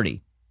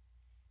 2030.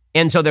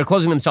 And so they're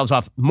closing themselves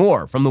off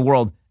more from the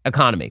world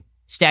economy.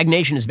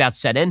 Stagnation is about to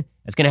set in.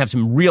 It's going to have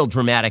some real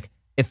dramatic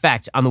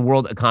effect on the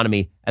world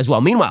economy as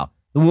well. Meanwhile,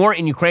 the war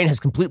in Ukraine has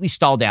completely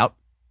stalled out.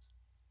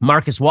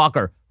 Marcus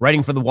Walker,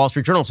 writing for the Wall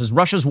Street Journal, says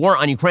Russia's war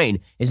on Ukraine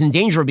is in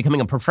danger of becoming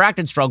a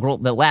protracted struggle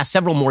that lasts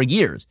several more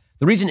years.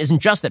 The reason isn't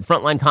just that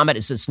frontline combat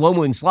is a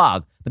slow-moving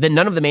slog, but that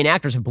none of the main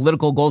actors have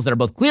political goals that are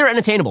both clear and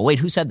attainable. Wait,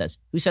 who said this?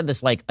 Who said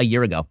this like a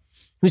year ago?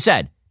 Who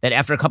said that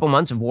after a couple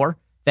months of war,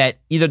 that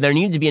either there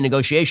needed to be a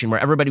negotiation where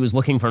everybody was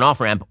looking for an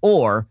off-ramp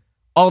or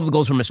all of the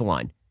goals were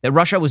misaligned, that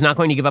Russia was not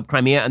going to give up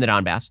Crimea and the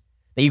Donbass,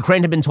 that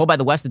Ukraine had been told by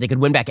the West that they could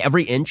win back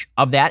every inch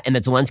of that and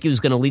that Zelensky was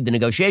going to lead the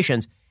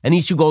negotiations, and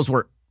these two goals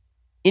were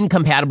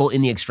incompatible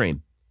in the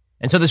extreme.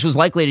 And so this was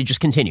likely to just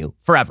continue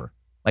forever,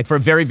 like for a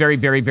very, very,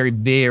 very, very,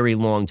 very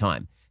long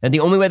time. And the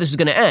only way this is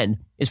going to end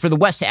is for the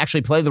West to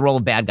actually play the role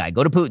of bad guy.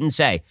 Go to Putin,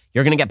 say,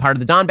 you're going to get part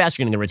of the Donbass,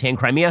 you're going to retain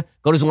Crimea.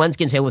 Go to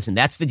Zelensky and say, listen,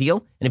 that's the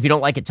deal. And if you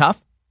don't like it,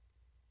 tough.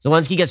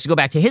 Zelensky gets to go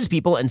back to his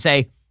people and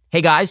say,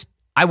 hey guys,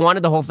 I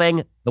wanted the whole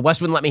thing. The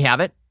West wouldn't let me have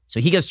it. So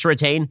he gets to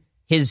retain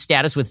his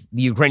status with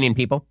the Ukrainian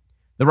people.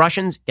 The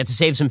Russians get to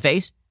save some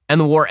face and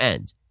the war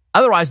ends.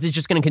 Otherwise, this is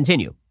just going to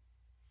continue.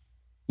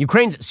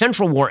 Ukraine's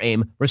central war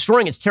aim,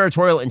 restoring its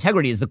territorial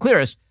integrity, is the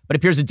clearest, but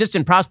appears a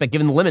distant prospect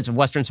given the limits of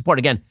Western support.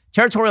 Again,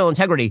 territorial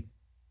integrity,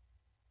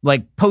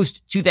 like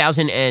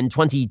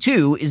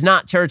post-2022, is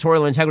not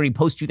territorial integrity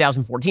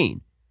post-2014.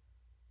 It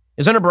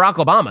was under Barack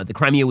Obama that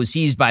Crimea was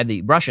seized by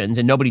the Russians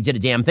and nobody did a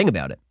damn thing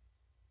about it.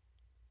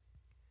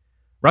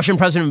 Russian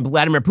President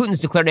Vladimir Putin's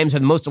declared aims are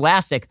the most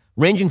elastic,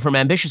 ranging from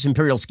ambitious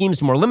imperial schemes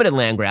to more limited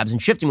land grabs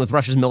and shifting with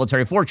Russia's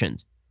military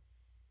fortunes.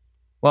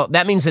 Well,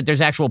 that means that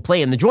there's actual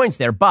play in the joints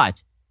there,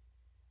 but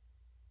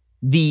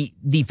the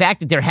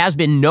fact that there has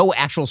been no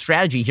actual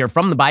strategy here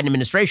from the Biden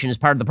administration is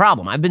part of the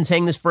problem. I've been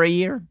saying this for a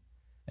year.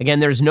 Again,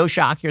 there's no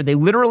shock here. They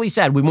literally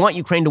said, we want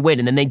Ukraine to win,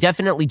 and then they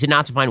definitely did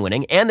not define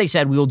winning, and they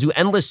said, we will do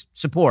endless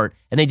support,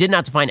 and they did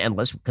not define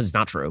endless, because it's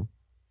not true.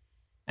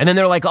 And then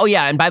they're like, oh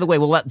yeah, and by the way,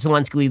 we'll let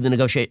Zelensky lead the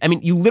negotiation. I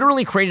mean, you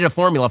literally created a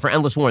formula for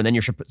endless war, and then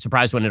you're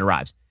surprised when it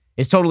arrives.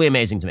 It's totally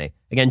amazing to me.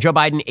 Again, Joe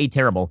Biden, a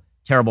terrible,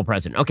 terrible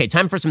president. Okay,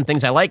 time for some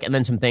things I like, and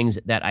then some things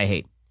that I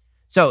hate.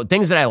 So,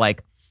 things that I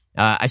like.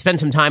 I spent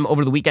some time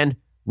over the weekend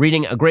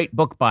reading a great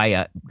book by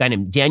a guy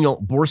named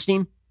Daniel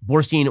Borstein.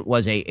 Borstein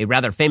was a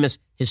rather famous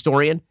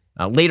historian.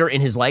 Later in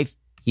his life,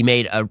 he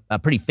made a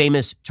pretty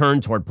famous turn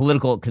toward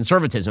political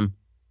conservatism.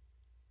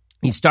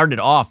 He started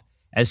off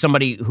as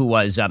somebody who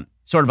was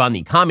sort of on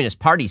the Communist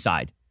Party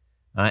side.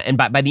 And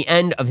by the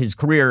end of his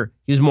career,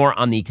 he was more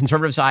on the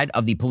conservative side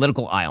of the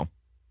political aisle.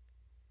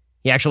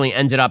 He actually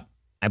ended up,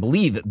 I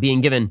believe,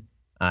 being given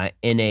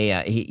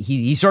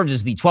he served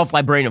as the 12th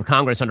Librarian of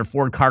Congress under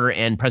Ford, Carter,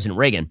 and President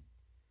Reagan.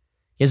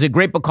 He has a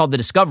great book called The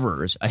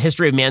Discoverers, A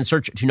History of Man's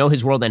Search to Know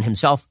His World and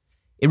Himself.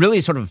 It really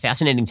is sort of a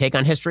fascinating take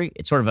on history.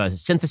 It's sort of a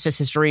synthesis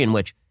history in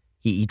which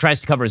he tries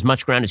to cover as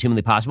much ground as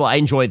humanly possible. I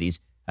enjoy these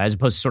as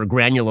opposed to sort of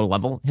granular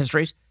level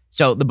histories.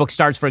 So the book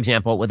starts, for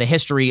example, with a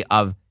history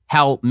of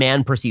how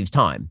man perceives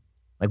time.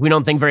 Like, we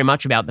don't think very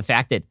much about the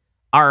fact that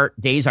our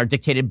days are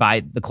dictated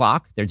by the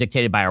clock. They're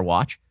dictated by our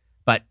watch.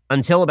 But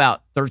until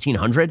about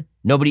 1300,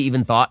 nobody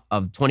even thought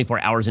of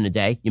 24 hours in a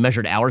day. You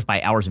measured hours by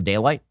hours of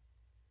daylight.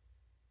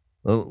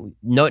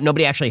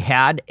 Nobody actually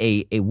had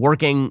a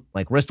working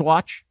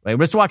wristwatch. Like,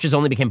 wristwatches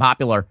only became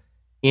popular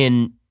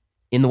in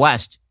the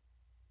West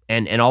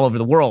and all over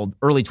the world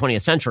early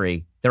 20th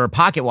century. There were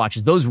pocket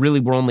watches. Those really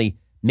were only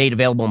made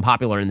available and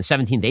popular in the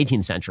 17th,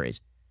 18th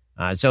centuries.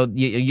 So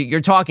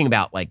you're talking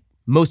about like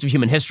most of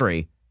human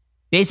history.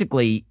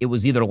 Basically, it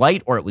was either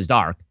light or it was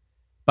dark.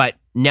 But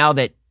now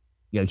that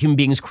human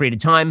beings created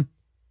time,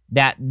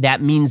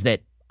 that means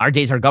that our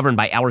days are governed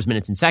by hours,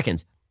 minutes, and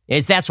seconds.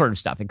 It's that sort of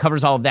stuff. It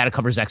covers all of that. It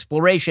covers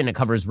exploration. It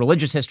covers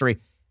religious history.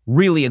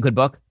 Really a good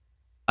book.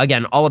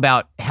 Again, all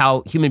about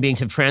how human beings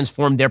have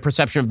transformed their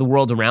perception of the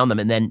world around them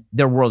and then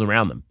their world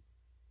around them.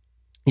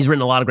 He's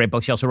written a lot of great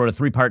books. He also wrote a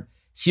 3-part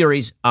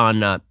series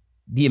on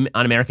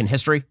American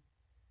history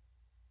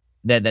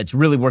that's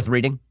really worth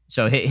reading.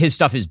 So his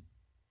stuff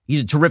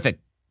he's a terrific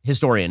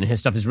historian, and his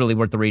stuff is really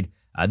worth the read.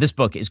 This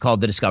book is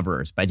called The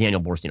Discoverers by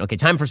Daniel Borstein. Okay,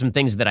 time for some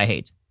things that I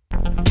hate.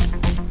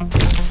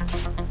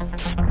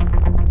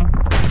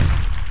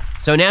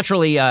 So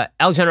naturally,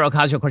 Alexandria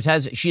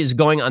Ocasio-Cortez, she is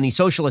going on the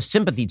Socialist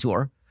Sympathy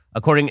Tour,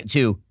 according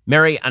to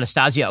Mary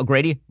Anastasia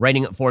O'Grady,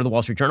 writing for the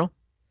Wall Street Journal.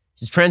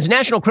 She says,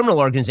 transnational criminal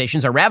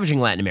organizations are ravaging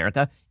Latin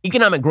America.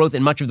 Economic growth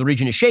in much of the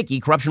region is shaky.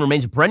 Corruption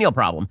remains a perennial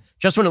problem.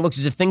 Just when it looks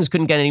as if things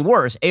couldn't get any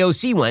worse,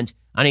 AOC went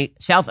on a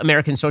South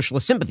American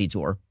Socialist Sympathy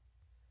Tour.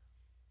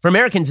 For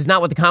Americans, it's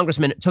not what the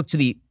congresswoman took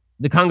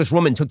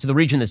to the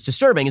region that's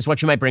disturbing. It's what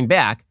she might bring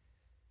back.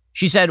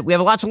 She said, we have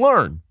a lot to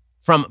learn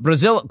from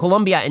Brazil,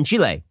 Colombia, and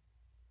Chile.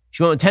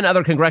 She went with 10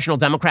 other congressional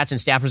Democrats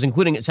and staffers,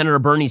 including Senator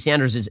Bernie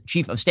Sanders'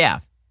 chief of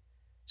staff.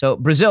 So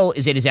Brazil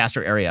is a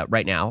disaster area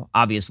right now,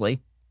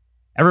 obviously.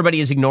 Everybody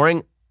is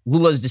ignoring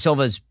Lula da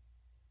Silva's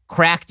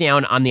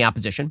crackdown on the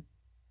opposition.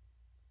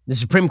 The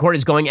Supreme Court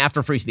is going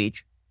after free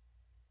speech.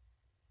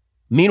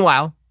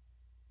 Meanwhile,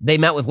 they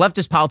met with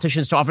leftist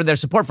politicians to offer their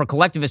support for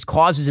collectivist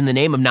causes in the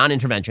name of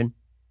non-intervention.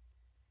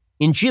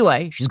 In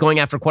Chile, she's going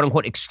after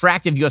quote-unquote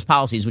extractive U.S.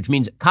 policies, which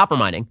means copper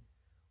mining,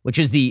 which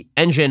is the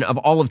engine of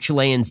all of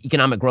Chileans'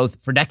 economic growth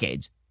for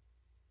decades.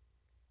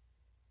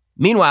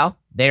 Meanwhile,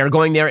 they are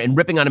going there and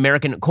ripping on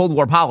American Cold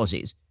War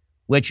policies,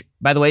 which,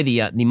 by the way,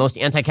 the most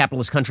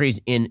anti-capitalist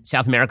countries in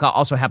South America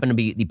also happen to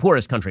be the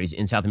poorest countries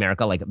in South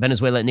America, like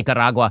Venezuela,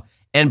 Nicaragua,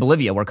 and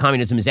Bolivia, where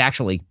communism is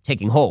actually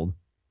taking hold.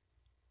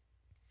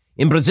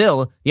 In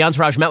Brazil, the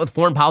entourage met with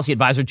foreign policy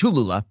advisor to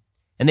Lula,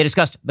 and they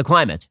discussed the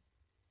climate.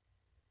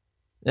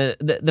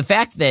 The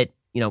fact that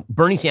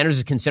Bernie Sanders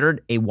is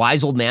considered a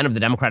wise old man of the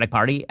Democratic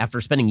Party after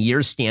spending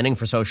years standing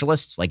for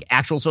socialists, like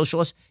actual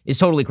socialists, is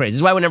totally crazy. This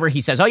is why whenever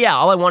he says, oh yeah,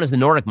 all I want is the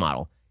Nordic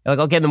model. You're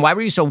like, okay, then why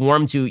were you so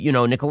warm to,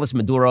 Nicolas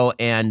Maduro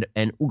and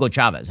Hugo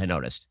Chavez, I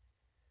noticed.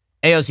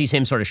 AOC,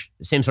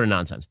 same sort of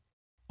nonsense.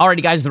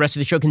 Alrighty, guys, the rest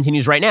of the show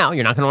continues right now.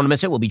 You're not going to want to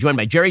miss it. We'll be joined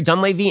by Jerry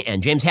Dunleavy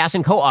and James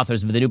Hassan,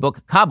 co-authors of the new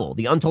book, Kabul,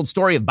 The Untold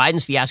Story of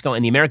Biden's Fiasco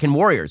and the American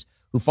Warriors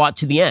Who Fought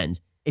to the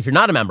End. If you're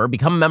not a member,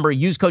 become a member.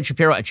 Use code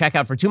Shapiro at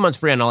checkout for 2 months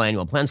free on all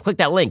annual plans. Click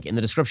that link in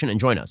the description and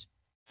join us.